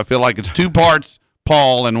 Oates. I feel like it's 2 parts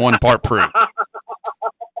Paul and 1 part Prue.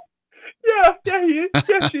 Yeah,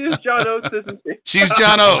 Yeah, she is John Oates, isn't she? She's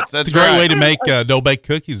John Oates. That's It's a great right. way to make no-bake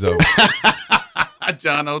cookies, though.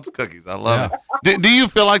 John Oates cookies. I love it. Do you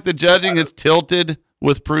feel like the judging is tilted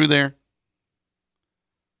with Prue there?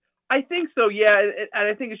 I think so, yeah, and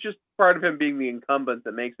I think it's just part of him being the incumbent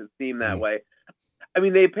that makes it seem that way. I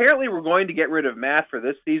mean, they apparently were going to get rid of Matt for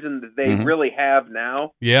this season that they really have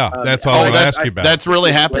now. Yeah, that's all I asked you about. That's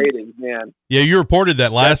really happened? Ratings, man. Yeah, you reported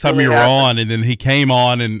that last time really you were happened. on, and then he came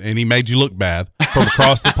on and he made you look bad from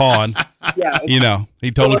across the pond. Yeah. You know,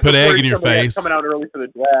 he totally put egg in your face. Coming out early for the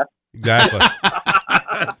draft. Exactly.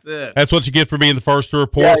 That's it. That's what you get for being the first to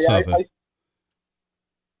report something.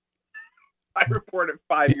 I reported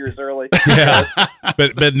 5 years early. Yeah,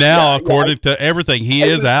 but now, according to everything, he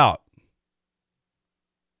is out.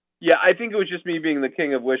 Yeah, I think it was just me being the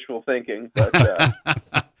king of wishful thinking. But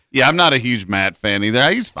Yeah, I'm not a huge Matt fan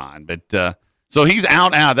either. He's fine, but so he's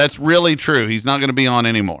out. That's really true. He's not going to be on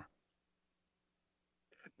anymore.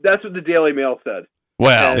 that's what the Daily Mail said.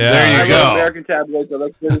 Well, And there I you love go. American tabloids.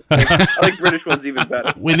 I like British ones even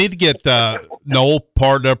better. We need to get Noel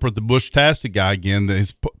partnered up with the Bush-tastic guy again,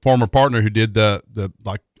 his former partner who did the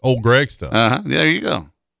like old Greg stuff. There you go.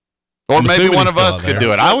 Or I'm maybe assuming one he's of us still could there.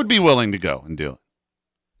 do it. I would be willing to go and do it.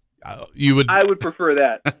 I would prefer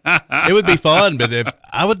that. It would be fun, but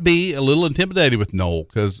I would be a little intimidated with Noel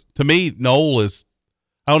because to me, Noel is,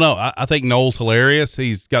 I don't know. I think Noel's hilarious.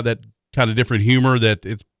 He's got that kind of different humor that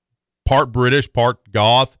it's part British, part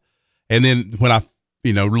goth. And then when I,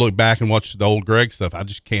 look back and watch the old Greg stuff, I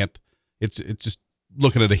just can't, it's just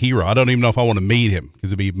looking at a hero. I don't even know if I want to meet him because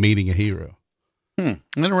it'd be meeting a hero.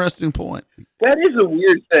 Interesting point. That is a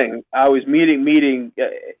weird thing. I was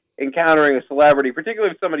encountering a celebrity,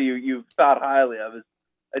 particularly somebody you've thought highly of, is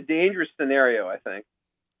a dangerous scenario, I think.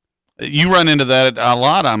 You run into that a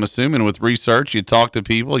lot, I'm assuming, with research. You talk to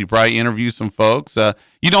people. You probably interview some folks.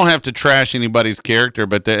 You don't have to trash anybody's character,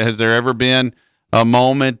 but has there ever been a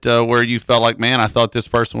moment where you felt like, man, I thought this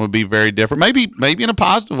person would be very different? Maybe in a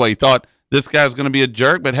positive way. You thought this guy's going to be a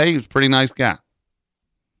jerk, but hey, he's a pretty nice guy.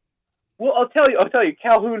 Well, I'll tell you,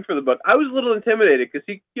 Calhoun for the book. I was a little intimidated because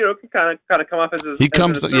he, can kind of come off as a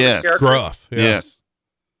character. Gruff. Yeah. Yes.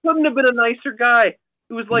 Couldn't have been a nicer guy.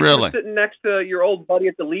 It was like Really? you were sitting next to your old buddy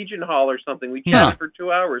at the Legion Hall or something. We chatted for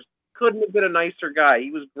 2 hours. Couldn't have been a nicer guy.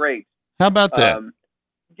 He was great. How about that?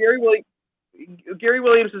 Gary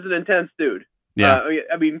Williams is an intense dude. Yeah.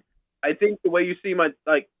 I mean, I think the way you see him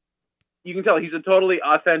you can tell he's a totally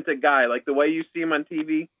authentic guy. Like the way you see him on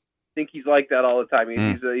TV, I think he's like that all the time.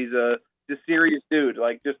 He's a serious dude.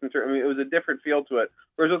 Like just it was a different feel to it.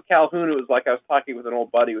 Whereas with Calhoun, it was like I was talking with an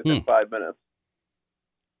old buddy within 5 minutes.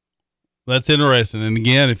 That's interesting. And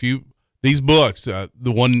again, these books, the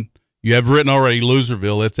one you have written already,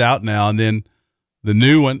 Loserville, it's out now. And then the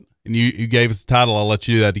new one, and you gave us the title. I'll let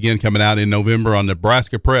you do that again, coming out in November on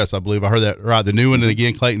Nebraska Press. I believe I heard that right. The new one, and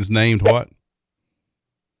again, Clayton's named what?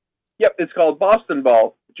 Yep, it's called Boston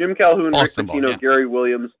Ball. Jim Calhoun, Boston Rick Ball, Pitino, yeah. Gary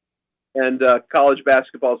Williams, and college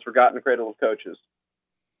basketball's forgotten cradle of coaches.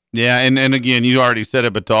 Yeah, and again, you already said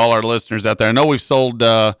it, but to all our listeners out there, I know we've sold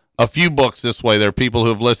a few books this way. There are people who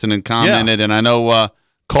have listened and commented, and I know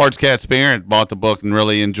Cards Cat's parent bought the book and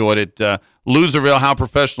really enjoyed it. Loserville, How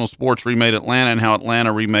Professional Sports Remade Atlanta, and How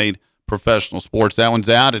Atlanta Remade Professional Sports. That one's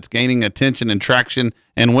out. It's gaining attention and traction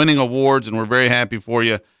and winning awards, and we're very happy for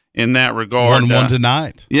you in that regard. Won one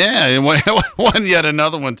tonight. Yeah, and won yet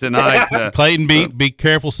another one tonight. Clayton, be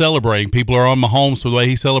careful celebrating. People are on Mahomes for the way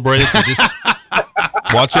he celebrated, so just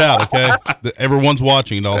watch out, okay? Everyone's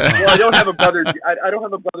watching it all the time. Well, I don't have a brother. I don't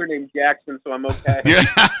have a brother named Jackson, so I'm okay.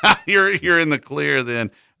 You're in the clear then.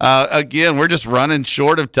 Again, we're just running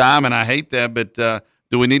short of time, and I hate that, but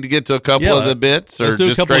do we need to get to a couple of the bits, or let's do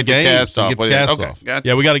just a couple straight of to games Castoff? and get the Castoff. Okay, gotcha.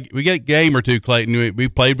 Yeah, we got a game or two, Clayton. We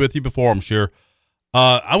played with you before, I'm sure.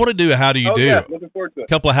 I want to do a how do you do. Yeah, looking forward to it. A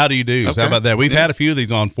couple of how do you do's. Okay. How about that? We've had a few of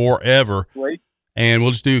these on forever. Great. And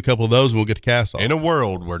we'll just do a couple of those and we'll get to Castoff. In a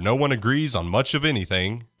world where no one agrees on much of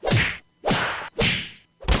anything,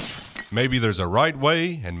 maybe there's a right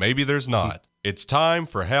way and maybe there's not. It's time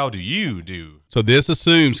for How Do You Do? So this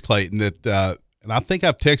assumes, Clayton, that, and I think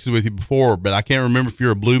I've texted with you before, but I can't remember if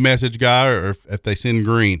you're a blue message guy or if they send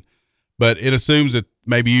green. But it assumes that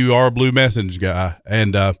maybe you are a blue message guy.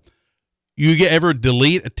 And you ever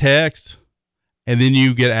delete a text and then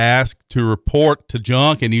you get asked to report to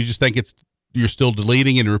junk and you just think you're still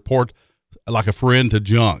deleting and report like a friend to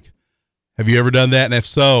junk. Have you ever done that? And if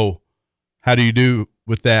so, how do you do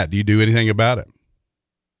with that? Do you do anything about it?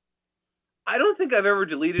 I don't think I've ever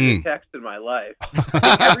deleted a text in my life.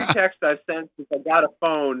 Every text I've sent since I got a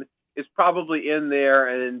phone is probably in there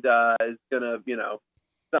and is gonna,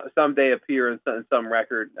 someday appear in some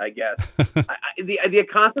record, I guess. The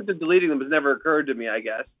concept of deleting them has never occurred to me, I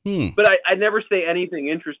guess. But I never say anything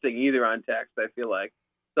interesting either on text, I feel like.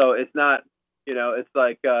 So it's not, it's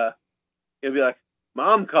like, it'll be like,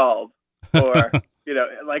 Mom called, or,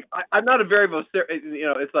 like, I'm not a very,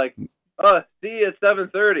 it's like, see you at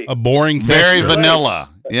 7:30. A boring text. Very vanilla.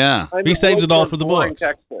 Yeah. He saves it all for the books.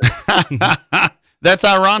 That's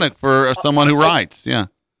ironic for someone who writes. Yeah.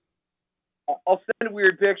 I'll send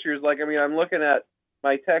weird pictures. Like, I'm looking at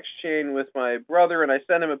my text chain with my brother, and I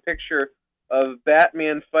sent him a picture of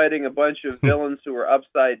Batman fighting a bunch of villains who were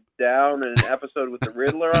upside down in an episode with the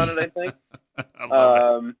Riddler on it, I think.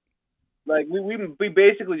 Like, we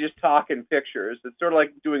basically just talk in pictures. It's sort of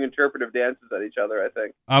like doing interpretive dances at each other, I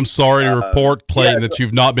think. I'm sorry to report, Clayton, that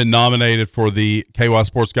you've not been nominated for the KY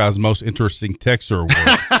Sports Guys Most Interesting Texter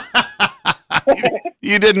Award.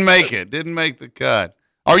 You didn't make it. Didn't make the cut.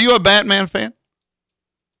 Are you a Batman fan?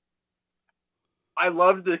 I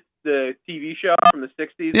loved the TV show from the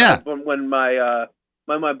 60s. Yeah. When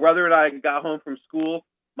my brother and I got home from school,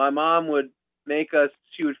 my mom would make us,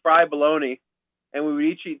 she would fry bologna, and we would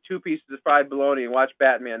each eat 2 pieces of fried bologna and watch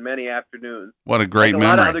Batman many afternoons. What a great memory. A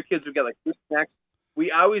lot of other kids would get like 2 snacks.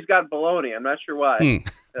 We always got bologna. I'm not sure why.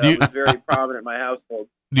 It was very prominent in my household.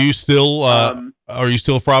 Do you still, are you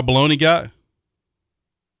still a fried bologna guy?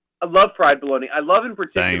 I love fried bologna. I love in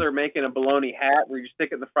particular making a bologna hat where you stick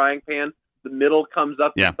it in the frying pan. The middle comes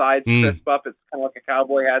up, the sides crisp up. It's kind of like a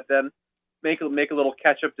cowboy hat then. Make a little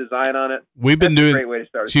ketchup design on it. We've been doing, a great way to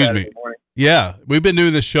start a Saturday morning. Yeah, we've been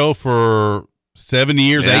doing this show for 7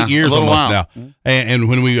 years, 8 years almost now. And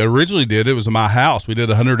when we originally did it was in my house. We did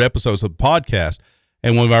 100 episodes of the podcast,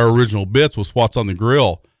 and one of our original bits was What's on the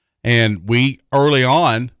Grill. And we early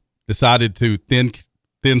on decided to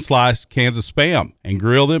thin slice cans of Spam and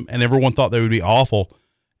grill them, and everyone thought they would be awful.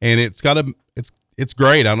 And it's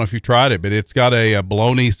great. I don't know if you've tried it, but it's got a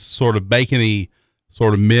bologna sort of bacony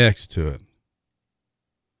sort of mix to it.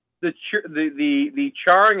 The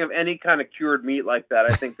charring of any kind of cured meat like that,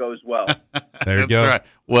 I think, goes well. There you go. Right.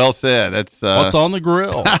 Well said. That's What's on the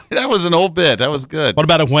grill? That was an old bit. That was good. What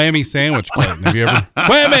about a whammy sandwich, Clayton? Have you ever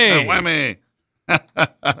whammy?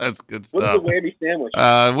 That's good stuff. What's the whammy sandwich?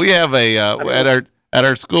 We have at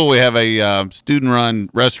our school. We have a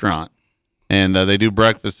student-run restaurant, and they do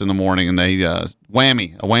breakfast in the morning, and they a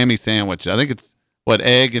whammy sandwich. I think it's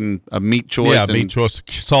egg and a meat choice. Yeah, meat choice,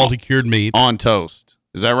 salty cured meat on toast.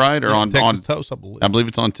 Is that right? Or on Texas toast? I believe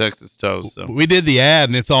it's on Texas toast. So. We did the ad,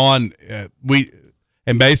 and it's on.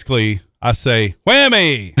 And basically I say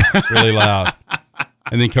whammy really loud,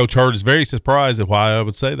 and then Coach Hurd is very surprised at why I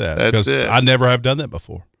would say that because I never have done that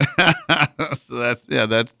before. So that's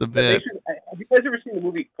the bit. Have you guys ever seen the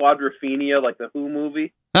movie Quadrophenia, like the Who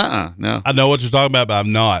movie? No. I know what you're talking about, but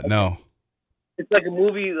I'm not. No. It's like a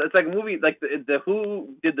movie. Like the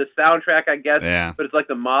Who did the soundtrack, I guess. Yeah. But it's like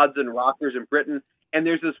the mods and rockers in Britain. And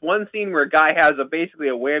there's this one scene where a guy has basically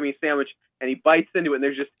a whammy sandwich, and he bites into it, and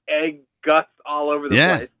there's just egg guts all over the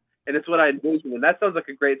place. And it's what I envision, and that sounds like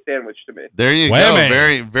a great sandwich to me. There you go.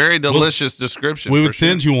 Very, very delicious description. We would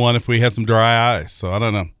send you one if we had some dry ice. So I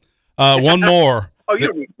don't know. One more. You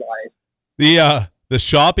don't need dry ice. The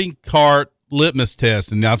shopping cart litmus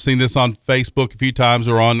test, and I've seen this on Facebook a few times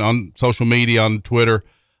or on social media, on Twitter.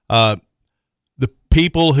 The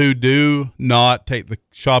people who do not take the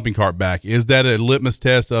shopping cart back, is that a litmus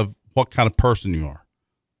test of what kind of person you are?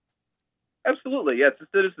 Absolutely. Yeah, it's a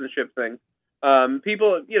citizenship thing.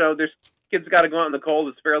 People, there's kids got to go out in the cold.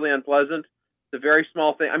 It's fairly unpleasant. It's a very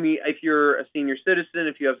small thing. I mean, if you're a senior citizen,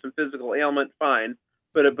 if you have some physical ailment, fine.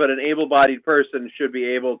 But an able-bodied person should be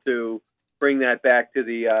able to bring that back to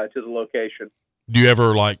the location. Do you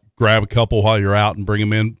ever grab a couple while you're out and bring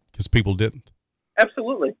them in because people didn't?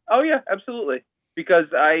 Absolutely. Oh yeah, absolutely. Because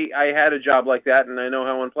I had a job like that, and I know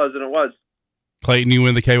how unpleasant it was. Clayton, you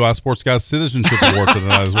win the KY Sports Guys Citizenship Award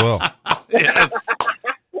tonight as well. Yes.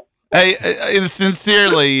 Hey,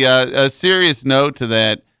 sincerely, a serious note to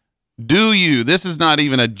that. This is not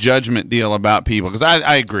even a judgment deal about people, because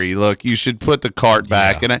I agree. Look, you should put the cart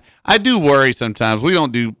back. And I do worry sometimes. We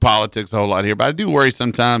don't do politics a whole lot here, but I do worry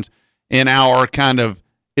sometimes in our kind of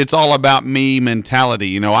it's all about me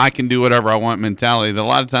mentality. I can do whatever I want mentality. That a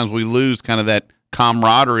lot of times we lose kind of that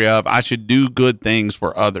camaraderie of I should do good things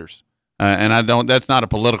for others. And I don't. That's not a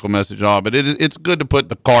political message at all, but it's good to put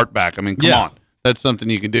the cart back. I mean, come on. That's something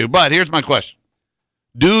you can do. But here's my question.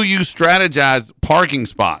 Do you strategize parking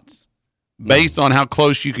spots based on how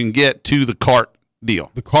close you can get to the cart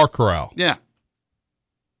deal? The car corral. Yeah.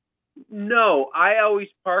 No, I always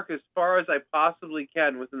park as far as I possibly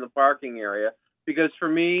can within the parking area, because for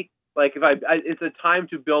me, Like if it's a time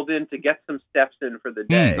to build in to get some steps in for the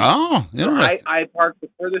day. Oh, interesting. So I park the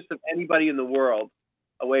furthest of anybody in the world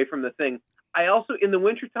away from the thing. I also, in the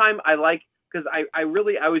wintertime, I like, because I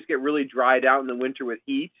always get really dried out in the winter with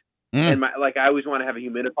heat. And I always want to have a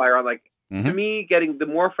humidifier on. Like, to me, getting the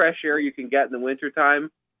more fresh air you can get in the wintertime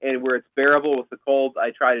and where it's bearable with the cold,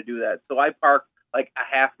 I try to do that. So I park like a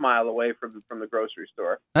half mile away from the grocery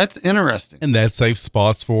store. That's interesting. And that's safe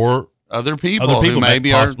spots for other people who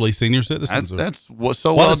maybe possibly senior citizens. That's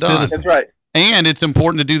so well done. That's right. And it's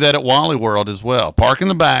important to do that at Wally World as well. Park in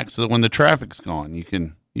the back so that when the traffic's gone, you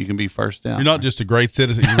can be first down. You're not just a great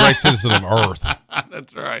citizen, you're a great citizen of Earth.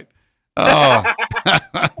 That's right. Oh,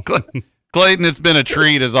 Clayton, it's been a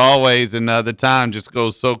treat as always, and the time just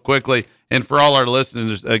goes so quickly. And for all our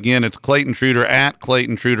listeners, again, it's Clayton Trutor at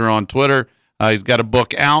Clayton Trutor on Twitter. He's got a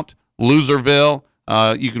book out, Loserville.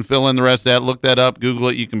 You can fill in the rest of that. Look that up. Google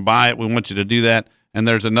it. You can buy it. We want you to do that. And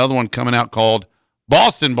there's another one coming out called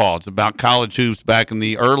Boston Ball. It's about college hoops back in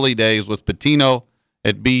the early days with Pitino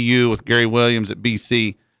at BU, with Gary Williams at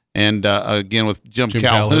BC, and again with Jim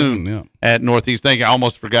Calhoun at Northeast. Thank you. I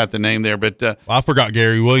almost forgot the name there. But I forgot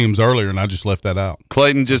Gary Williams earlier, and I just left that out.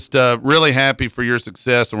 Clayton, just really happy for your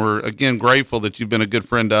success. And we're, again, grateful that you've been a good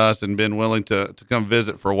friend to us and been willing to come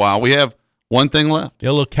visit for a while. We have one thing left. Yeah,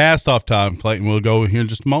 a little cast-off time, Clayton. We'll go here in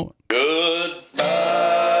just a moment. Goodbye,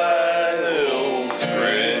 old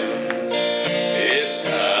friend. It's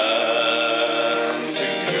time to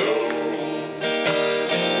go.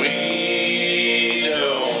 We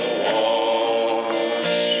don't want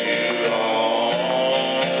you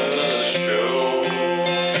on the show.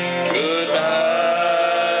 Goodbye,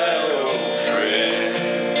 old friend.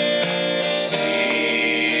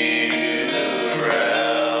 See you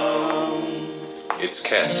around. It's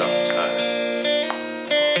Castoff time.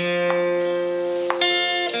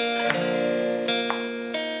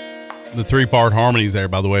 The three-part harmonies there,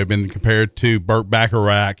 by the way, have been compared to Burt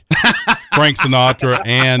Bacharach, Frank Sinatra,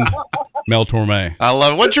 and Mel Torme. I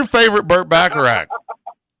love it. What's your favorite Burt Bacharach?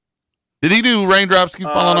 Did he do Raindrops Keep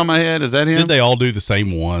Falling on My Head? Is that him? Did they all do the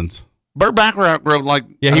same ones? Burt Bacharach wrote like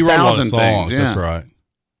he wrote a lot of 1,000 songs. things. Yeah. That's right.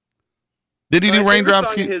 Did he do My favorite Raindrops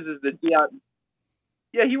song Keep? of his is the Dion.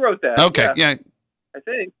 Yeah, he wrote that. Okay, yeah. I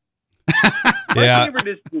think. Yeah. My favorite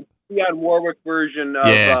is the Dionne Warwick version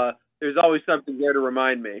of There's Always Something There to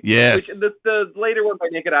Remind Me. Yes. Which, the later one by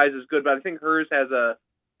Naked Eyes is good, but I think hers has a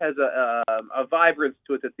vibrance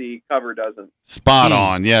to it that the cover doesn't. Spot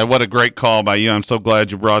on. Yeah, what a great call by you. I'm so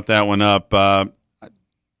glad you brought that one up.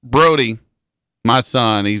 Brody, my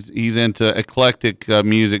son, he's into eclectic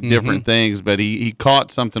music, different things, but he caught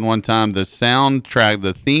something one time, the soundtrack,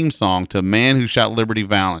 the theme song to Man Who Shot Liberty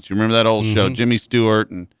Valance. You remember that old show, Jimmy Stewart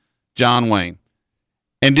and John Wayne.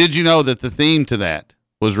 And did you know that the theme to that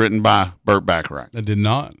was written by Burt Bacharach? I did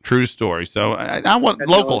not. True story. So I want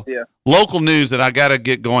local news that I got to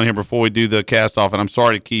get going here before we do the cast off. And I'm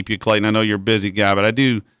sorry to keep you, Clayton. I know you're a busy guy, but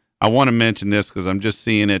I want to mention this because I'm just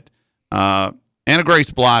seeing it. Anna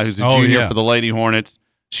Grace Bly, who's a junior for the Lady Hornets.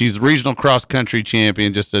 She's regional cross country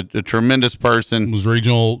champion, just a tremendous person. Was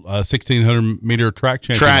regional 1,600 meter track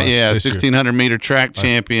champion. 1,600 meter track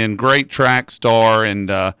champion, great track star and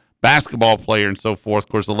basketball player and so forth. Of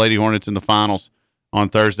course, the Lady Hornets in the finals on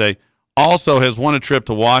Thursday. Also has won a trip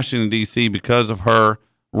to Washington, D.C. because of her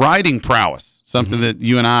riding prowess, something that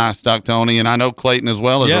you and I, Stock Tony, and I know Clayton as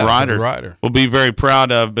well as a rider, will be very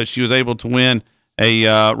proud of. But she was able to win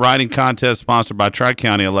a riding contest sponsored by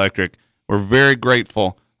Tri-County Electric. We're very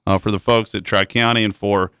grateful for the folks at Tri-County and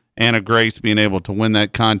for Anna Grace being able to win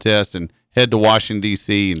that contest and head to Washington,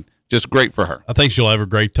 D.C., and just great for her. I think she'll have a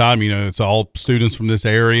great time. You know, it's all students from this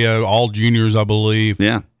area, all juniors, I believe.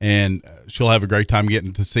 Yeah. And she'll have a great time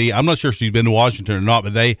getting to see. I'm not sure if she's been to Washington or not,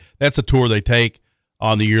 but that's a tour they take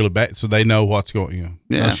on the yearly basis, so they know what's going on.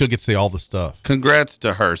 Yeah. She'll get to see all the stuff. Congrats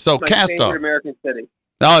to her. So, My Castoff. favorite American city.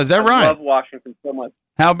 Oh, is that right? I love Washington so much.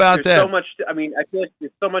 How about There's that? so much. I feel like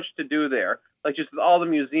there's so much to do there. Like just all the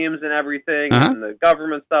museums and everything, and the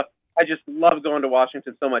government stuff. I just love going to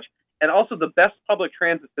Washington so much. And also the best public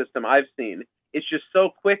transit system I've seen. It's just so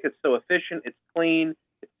quick. It's so efficient. It's clean.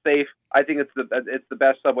 It's safe. I think it's the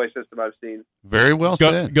best subway system I've seen. Very well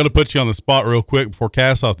said. Going to put you on the spot real quick before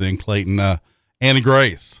Castoff then, Clayton. Anna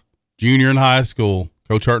Grace, junior in high school.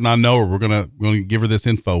 Coach Hurt and I know her. We're gonna give her this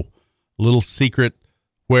info. Little secret.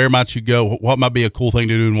 Where might you go? What might be a cool thing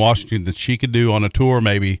to do in Washington that she could do on a tour?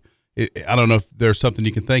 Maybe. I don't know if there's something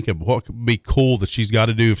you can think of. But what could be cool that she's got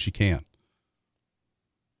to do if she can?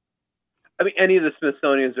 I mean, any of the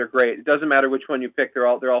Smithsonians are great. It doesn't matter which one you pick; they're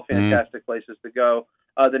all fantastic places to go.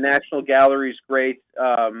 The National Gallery's great.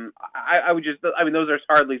 I would just, those are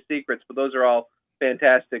hardly secrets, but those are all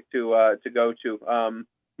fantastic to go to. I mean,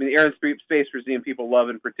 the Air and Space Museum people love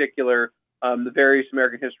in particular. The various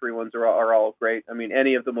American history ones are all great. I mean,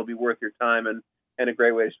 any of them will be worth your time and a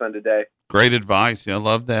great way to spend a day. Great advice. Yeah, I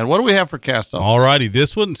love that. What do we have for Castoff? All righty.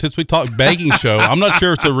 This one, since we talked baking show, I'm not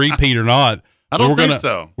sure if it's a repeat or not. I don't think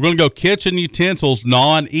so. We're going to go kitchen utensils,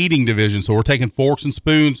 non-eating division. So we're taking forks and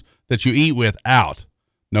spoons that you eat with out.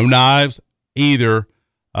 No knives either.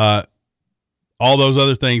 All those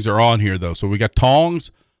other things are on here, though. So we got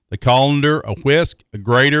tongs, the colander, a whisk, a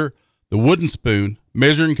grater, the wooden spoon,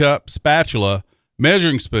 measuring cup, spatula,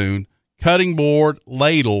 measuring spoon, cutting board,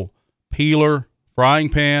 ladle, peeler, frying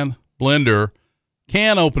pan, blender,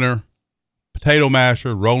 can opener, potato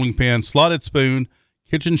masher, rolling pin, slotted spoon,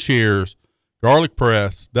 kitchen shears, garlic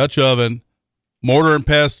press, Dutch oven, mortar and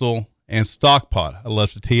pestle, and stock pot. I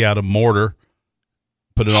left the T out of mortar.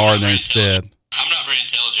 Put an R in there instead. I'm not very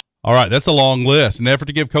intelligent. All right, that's a long list. In an effort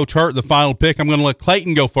to give Coach Hurt the final pick, I'm going to let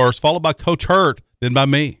Clayton go first, followed by Coach Hurt, then by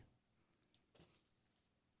me.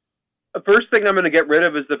 The first thing I'm going to get rid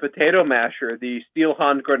of is the potato masher, the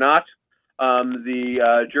Steelhandgranat.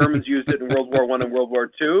 The Germans used it in World War I and World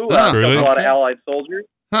War II. Really? A lot of Allied soldiers.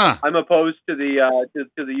 Huh. I'm opposed to the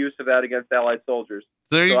to the use of that against Allied soldiers.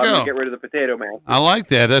 There you I'm go. going to get rid of the potato masher. I like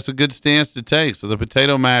that. That's a good stance to take. So the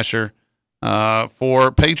potato masher,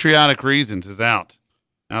 for patriotic reasons, is out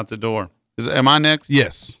the door. Am I next?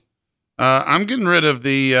 Yes. I'm getting rid of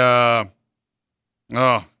the. Oh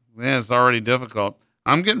man, it's already difficult.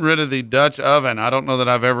 I'm getting rid of the Dutch oven. I don't know that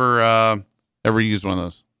I've ever used one of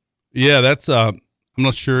those. Yeah, that's. I'm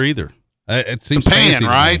not sure either. It seems It's a pan, fancy to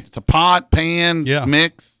right? me. It's a pot, pan, Yeah.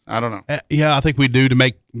 mix. I don't know. Yeah, I think we do to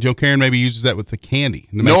make. Joe Karen maybe uses that with the candy.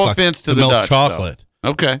 To No make, like, offense to to the melt Dutch, chocolate.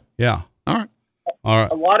 Okay. Yeah. All right. All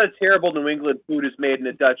right. A lot of terrible New England food is made in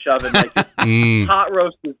a Dutch oven. Like hot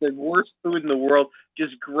roast is the worst food in the world.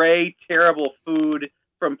 Just gray, terrible food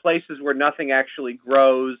from places where nothing actually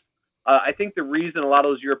grows. I think the reason a lot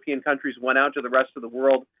of those European countries went out to the rest of the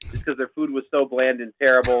world is because their food was so bland and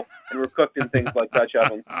terrible and were cooked in things like Dutch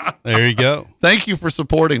ovens. There you go. Thank you for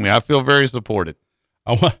supporting me. I feel very supported.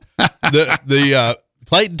 Clayton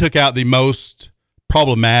took out the most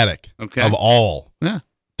problematic Okay. of all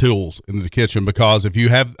tools in the kitchen, because if you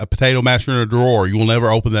have a potato masher in a drawer, you will never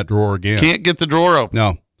open that drawer again. Can't get the drawer open.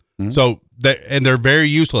 No. Mhm. So they're very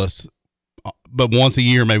useless. But once a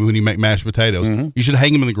year, maybe when you make mashed potatoes, you should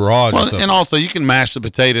hang them in the garage. Well, and also you can mash the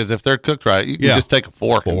potatoes if they're cooked right. You can just take a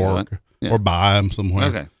fork and do it. Yeah. Or buy them somewhere.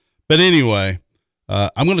 Okay. But anyway,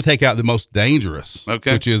 I'm going to take out the most dangerous,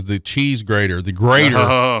 which is the cheese grater. The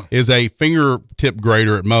grater is a fingertip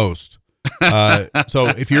grater at most. So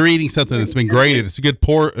if you're eating something that's been grated, it's a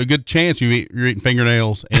good chance you're eating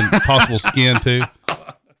fingernails and possible skin too.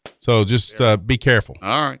 So just be careful.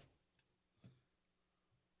 All right.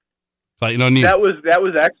 Clayton, on you. That was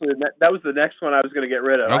actually the next one I was going to get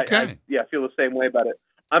rid of. Okay. I feel the same way about it.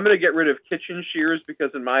 I'm going to get rid of kitchen shears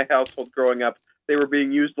because in my household growing up, they were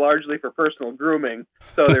being used largely for personal grooming,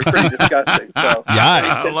 so they're pretty disgusting. So Yikes.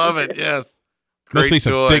 I love it. Yes. Must be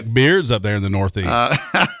some choice. thick beards up there in the Northeast.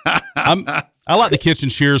 I like the kitchen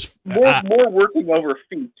shears. more working over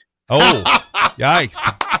feet. Oh, yikes.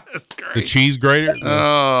 That's great. The cheese grater.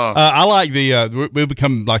 Oh. I like the, we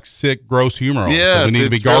become like sick, gross humor. Yes, So we need to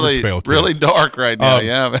be it's garbage pail kids. really dark right now.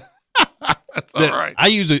 Yeah. That's all right.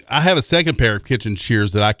 I have a second pair of kitchen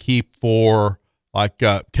shears that I keep for like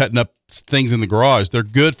cutting up things in the garage. They're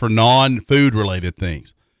good for non-food related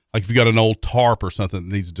things. Like if you got an old tarp or something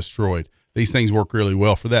that needs destroyed, these things work really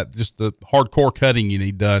well for that. Just the hardcore cutting you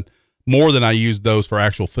need done more than I use those for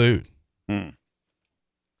actual food.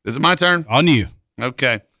 Is it my turn? On you.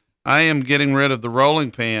 Okay. I am getting rid of the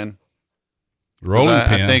rolling pan. Pan.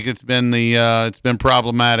 I think it's been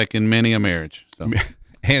problematic in many a marriage. So.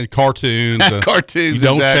 And cartoons. Cartoons. You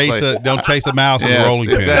don't exactly. don't chase a mouse with Yes, a rolling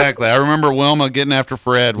pin. Exactly. I remember Wilma getting after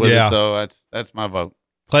Fred with it, so that's my vote.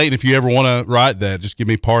 Clayton, if you ever want to write that, just give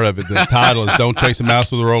me part of it. The title is "Don't Chase a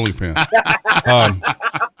Mouse with a Rolling Pin."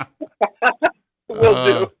 Will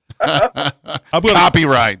do.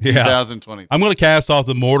 Copyright 2020. I'm going to cast off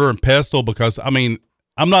the mortar and pestle because I'm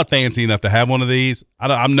not fancy enough to have one of these.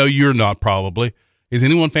 I know you're not probably. Is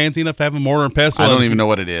anyone fancy enough to have a mortar and pestle? I don't even know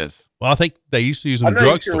what it is. Well, I think they used to use them in I'm not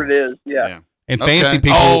drugstore. sure it is. Yeah. And fancy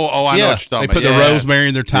people. Oh, I know what you're talking they about. put the rosemary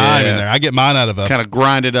and their thyme in there. I get mine out of a kind of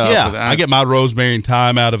grind it up. Yeah, I get my rosemary and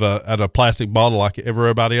thyme out of a plastic bottle like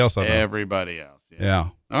everybody else. I know. Everybody else. Yeah.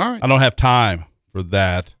 All right. I don't have time for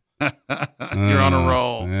that. You're on a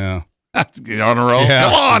roll. Yeah. You're on a roll. Yeah,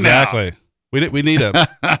 Come on exactly. We need a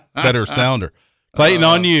better sounder. Clayton,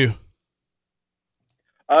 on you.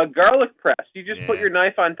 Garlic press. You just put your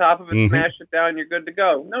knife on top of it, Mhm. smash it down, you're good to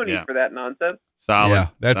go. No need for that nonsense. Solid.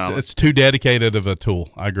 Yeah, Solid. it's too dedicated of a tool.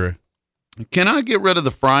 I agree. Can I get rid of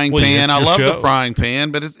the frying pan? it's I your love the show. frying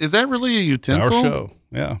pan, but is that really a utensil? Our show.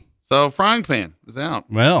 Yeah. So frying pan is out.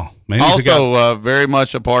 Well, maybe Also, very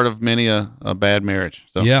much a part of many a bad marriage.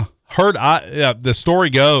 So. yeah. The story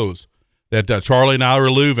goes that Charlie and I were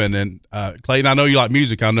Leuven, and Clayton, I know you like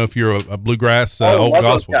music. I don't know if you're a bluegrass old love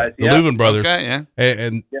those gospel. guys, The yeah. Leuven brothers. Okay, yeah.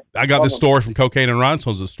 And I got this story from Cocaine and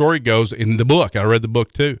Rhinestones. The story goes in the book. I read the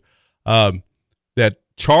book too. That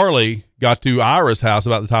Charlie got to Ira's house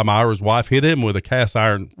about the time Ira's wife hit him with a cast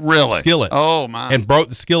iron skillet. Oh my! And broke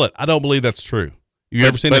the skillet. I don't believe that's true. You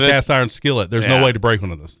ever seen a cast iron skillet? There's no way to break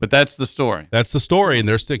one of those. But that's the story. That's the story, and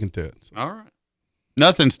they're sticking to it. So. All right.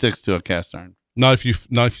 Nothing sticks to a cast iron. Not if you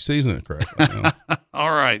season it correctly. You know?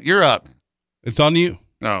 All right, you're up. It's on you.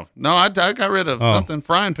 No, I got rid of something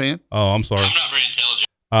frying pan. Oh, I'm sorry. I'm not very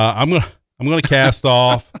intelligent. I'm gonna cast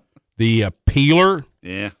off the peeler.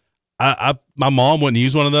 Yeah. My mom wouldn't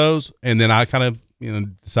use one of those, and then I kind of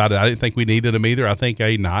decided I didn't think we needed them either. I think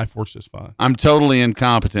a knife works just fine. I'm totally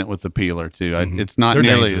incompetent with the peeler too. It's not They're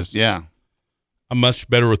nearly dangerous. as I'm much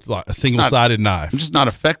better with like a single-sided knife. I'm just not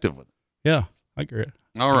effective with it. Yeah, I agree.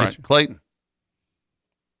 All right, Clayton.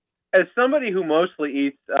 As somebody who mostly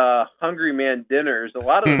eats Hungry Man dinners, a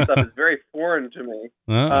lot of the stuff is very foreign to me.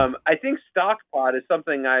 I think stock pot is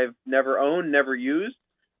something I've never owned, never used.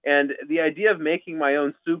 And the idea of making my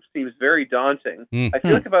own soup seems very daunting. I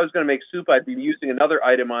feel like if I was going to make soup, I'd be using another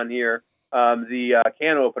item on here, the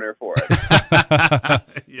can opener for it.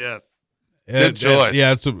 Yes. Good choice.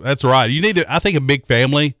 Yeah, that's right. You need to, I think a big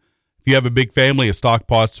family, if you have a big family, a stock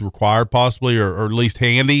pot's required possibly, or at least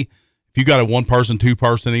handy. If you got a 1-person,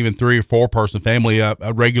 2-person, even 3 or 4-person family, a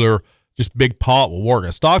regular, just big pot will work.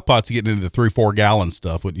 A stock pot's getting into the 3-4 gallon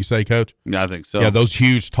stuff, wouldn't you say, Coach? Yeah, I think so. Yeah, those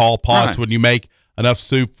huge, tall pots Right. when you make enough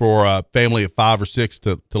soup for a family of 5 or 6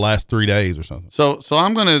 to last 3 days or something. So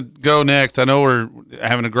I'm going to go next. I know we're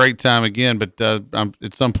having a great time again, but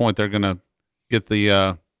at some point they're going to get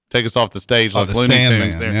the take us off the stage like the Looney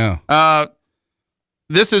Tunes Sandman, there. yeah.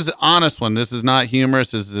 This is an honest one. This is not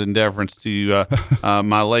humorous. This is in deference to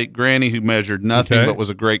my late granny who measured nothing but was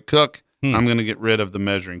a great cook. I'm going to get rid of the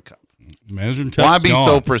measuring cup. Measuring cup. Why be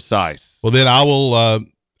so precise? Well, then I will.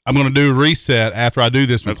 I'm going to do a reset after I do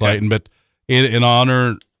this with Clayton, but in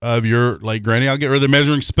honor of your late granny, I'll get rid of the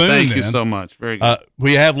measuring spoon. Thank you so much. Very good.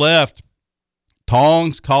 We have left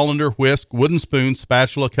tongs, colander, whisk, wooden spoon,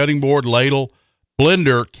 spatula, cutting board, ladle,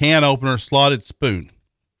 blender, can opener, slotted spoon.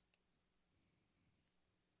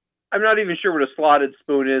 I'm not even sure what a slotted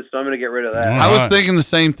spoon is, so I'm going to get rid of that. All I was right. thinking the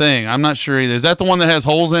same thing. I'm not sure either. Is that the one that has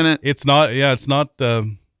holes in it? It's not. Yeah, it's not. So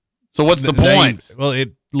what's the point? Well,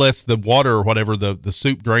 it lets the water or whatever the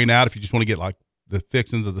soup drain out. If you just want to get like the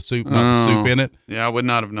fixings of the soup, not the soup in it. Yeah, I would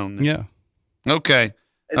not have known that. Yeah. Okay.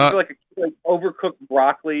 It's like overcooked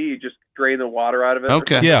broccoli. You just drain the water out of it.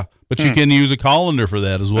 Okay. Yeah, but you can use a colander for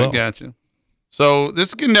that as well. I got you. So this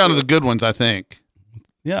is getting down to the good ones, I think.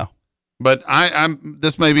 Yeah. But I'm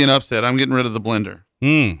this may be an upset. I'm getting rid of the blender.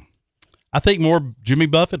 I think more Jimmy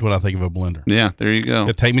Buffett when I think of a blender. Yeah, there you go.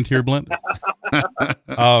 Yeah, take me to your blender.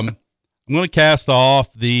 I'm going to cast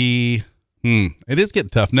off the. It is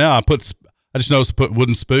getting tough now. I just noticed I put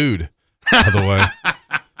wooden spoon. By the way,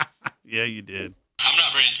 Yeah, you did. I'm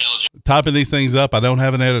not very intelligent. typing these things up. I don't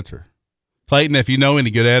have an editor. Clayton, if you know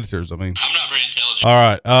any good editors, I mean. I'm not very intelligent. All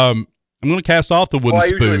right. I'm going to cast off the wooden Well, I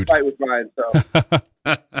usually spoon. fight with mine, so.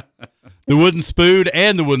 The wooden spoon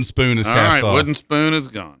and the wooden spoon is All cast right, off. wooden spoon is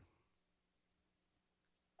gone.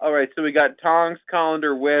 All right, so we got tongs,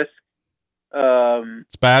 colander, whisk,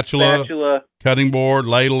 spatula, cutting board,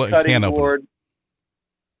 ladle, and cutting can opener. board.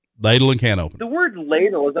 Ladle and can opener. The word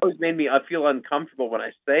ladle has always made me feel uncomfortable when I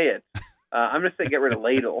say it. I'm going to say get rid of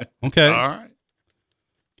ladle. Okay. All right.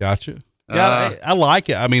 Gotcha. Yeah, I like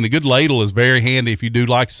it. I mean, a good ladle is very handy if you do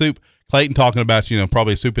like soup. Clayton talking about,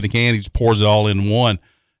 probably a soup in a can. He just pours it all in one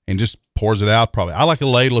and just pours it out probably. I like a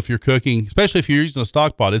ladle if you're cooking, especially if you're using a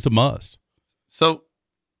stock pot. It's a must. So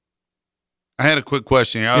I had a quick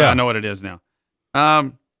question here. I know what it is now.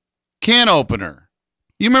 Can opener.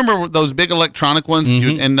 You remember those big electronic ones?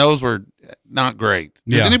 Mm-hmm. And those were not great.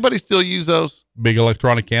 Does anybody still use those? Big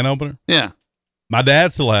electronic can opener? Yeah. My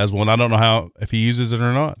dad still has one. I don't know if he uses it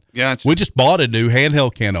or not. Gotcha. We just bought a new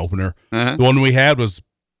handheld can opener. Uh-huh. The one we had was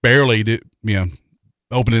barely,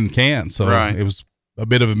 opening cans. So it was a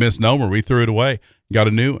bit of a misnomer. We threw it away, got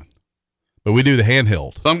a new one. But we do the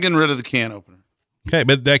handheld. So I'm getting rid of the can opener. Okay,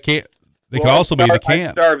 but that can't. They could also be the can.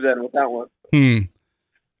 I starved then with that one.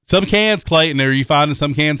 Some cans, Clayton, are you finding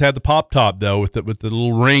some cans have the pop top though with the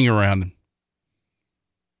little ring around them?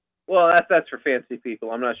 Well, that's for fancy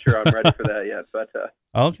people. I'm not sure I'm ready for that yet, but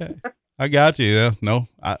Okay, I got you. Yeah, no,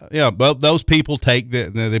 but those people take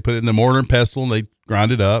they put it in the mortar and pestle and they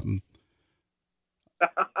grind it up. And,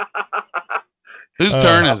 Whose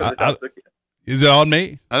turn is it? Is it on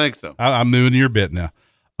me? I think so. I'm moving your bit now.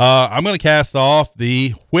 I'm going to cast off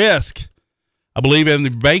the whisk. I believe in the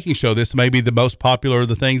baking show, this may be the most popular of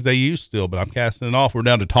the things they use still, but I'm casting it off. We're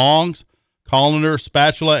down to tongs, colander,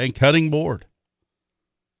 spatula, and cutting board.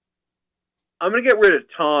 I'm going to get rid of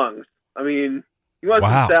tongs. I mean, you want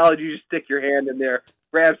some salad, you just stick your hand in there,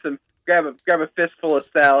 grab a fistful of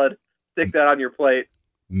salad, stick that on your plate.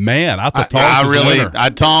 Man, I thought tongs was the winner.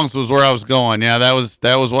 Tongs was where I was going. Yeah, that was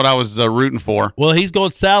what I was rooting for. Well, he's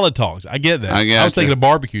going salad tongs. I get that. I was thinking of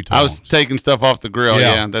barbecue tongs. I was taking stuff off the grill.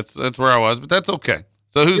 Yeah, that's where I was, but that's okay.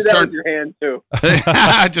 So who's turn? Do that with your hand too.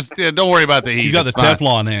 I just don't worry about the heat. He's got the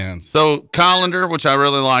Teflon hands. So colander, which I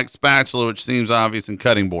really like, spatula, which seems obvious, and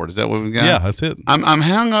cutting board. Is that what we got? Yeah, that's it. I'm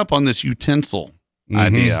hung up on this utensil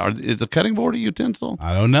idea. Is a cutting board a utensil?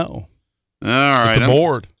 I don't know. All right, it's a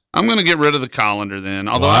board. I'm going to get rid of the colander then,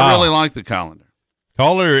 although I really like the colander.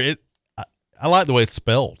 Colander, I like the way it's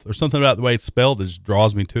spelled. There's something about the way it's spelled that just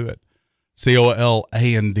draws me to it.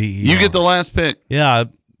 Colandar. You get the last pick. Yeah, I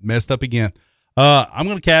messed up again. I'm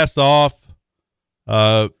going to cast off.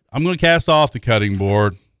 I'm going to cast off the cutting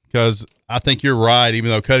board because I think you're right. Even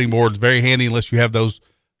though cutting board is very handy, unless you have those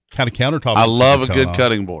kind of countertops. I love a good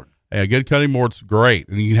cutting board. Yeah, a good cutting board's great,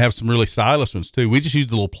 and you can have some really stylish ones too. We just used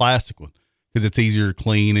a little plastic one because it's easier to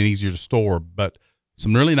clean and easier to store. But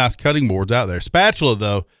some really nice cutting boards out there. Spatula,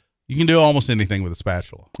 though, you can do almost anything with a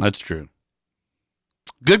spatula. That's true.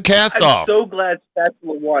 Good cast off. I'm so glad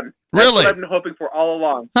spatula won. Really? That's what I've been hoping for all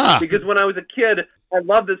along. Huh. Because when I was a kid, I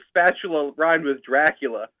loved this spatula rhymed with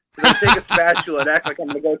Dracula. So I take a spatula and act like I'm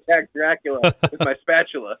going to go attack Dracula with my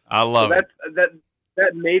spatula. I love it.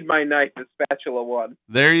 That made my night, the spatula won.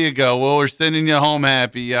 There you go. Well, we're sending you home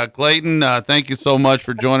happy. Clayton, thank you so much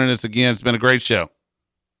for joining us again. It's been a great show.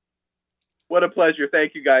 What a pleasure.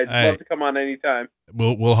 Thank you, guys. Hey. Love to come on anytime.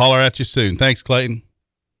 We'll holler at you soon. Thanks, Clayton.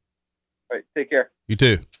 All right, take care. You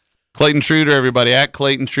too. Clayton Trutor, everybody, at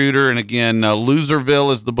Clayton Trutor. And again,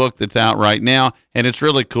 Loserville is the book that's out right now, and it's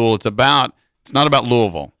really cool. It's not about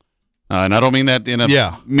Louisville. And I don't mean that in a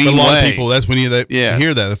mean way. A lot of people, that's when you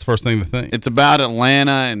hear that. That's the first thing to think. It's about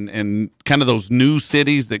Atlanta and kind of those new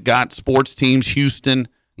cities that got sports teams, Houston,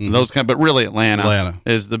 those kind. But really, Atlanta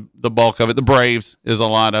is the bulk of it. The Braves is a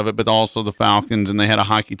lot of it, but also the Falcons, and they had a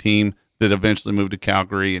hockey team that eventually moved to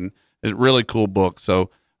Calgary, and it's a really cool book. So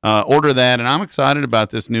order that, and I'm excited about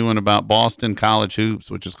this new one about Boston College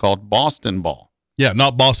hoops, which is called Boston Ball. Yeah,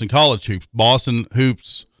 not Boston College hoops, Boston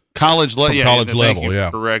hoops. College level, thank you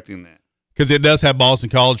for correcting that. Because it does have Boston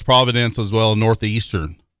College, Providence as well, and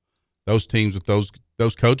Northeastern. Those teams with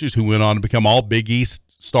those coaches who went on to become all Big East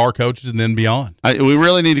star coaches and then beyond. We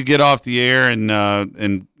really need to get off the air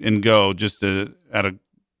and go just out of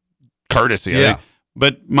courtesy. Yeah.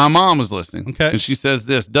 But my mom was listening, okay, and she says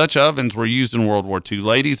this: Dutch ovens were used in World War II.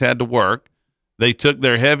 Ladies had to work. They took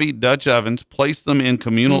their heavy Dutch ovens, placed them in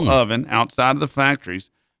communal oven outside of the factories.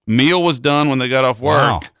 Meal was done when they got off work.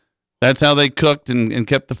 Wow. That's how they cooked and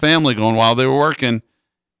kept the family going while they were working.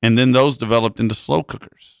 And then those developed into slow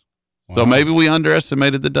cookers. Wow. So maybe we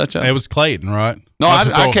underestimated the Dutch oven. It was Clayton, right? No,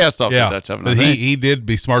 I cast off the Dutch oven. But he did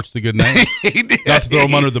besmirch the good name. He did. Not to throw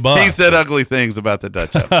him under the bus. He said ugly things about the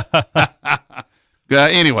Dutch oven.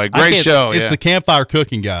 Anyway, great show. It's the campfire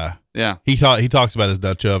cooking guy. Yeah. He talks about his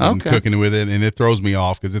Dutch oven and cooking with it, and it throws me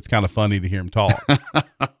off because it's kind of funny to hear him talk.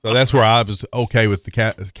 So that's where I was okay with the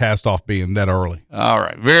cast off being that early. All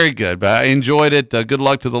right. Very good. But I enjoyed it. Good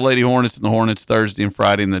luck to the Lady Hornets and the Hornets Thursday and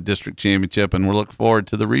Friday in the district championship, and we're looking forward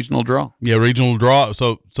to the regional draw. Yeah, regional draw.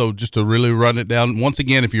 So just to really run it down, once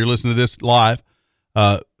again, if you're listening to this live,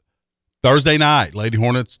 Thursday night, Lady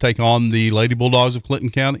Hornets take on the Lady Bulldogs of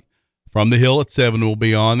Clinton County. From the Hill at 7 will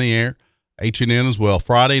be on the air. H&N as well.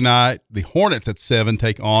 Friday night, the Hornets at 7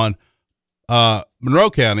 take on Monroe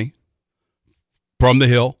County from the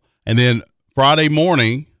Hill. And then Friday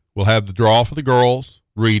morning, we'll have the draw for the girls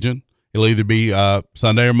region. It'll either be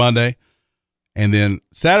Sunday or Monday. And then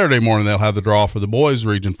Saturday morning, they'll have the draw for the boys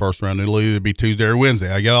region first round. It'll either be Tuesday or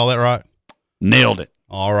Wednesday. I got all that right? Nailed it.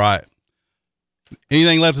 All right.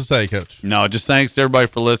 Anything left to say, Coach? No, just thanks to everybody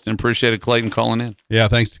for listening. Appreciate it, Clayton, calling in. Yeah,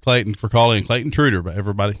 thanks to Clayton for calling in. Clayton Trutor,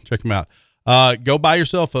 everybody. Check him out. Go buy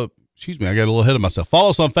yourself I got a little ahead of myself. Follow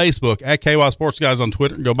us on Facebook at KY Sports Guys on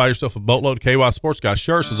Twitter, and go buy yourself a boatload of KY Sports Guys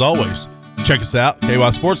shirts as always. Check us out,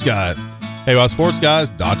 KY Sports Guys,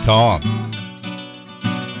 KYSportsGuys.com.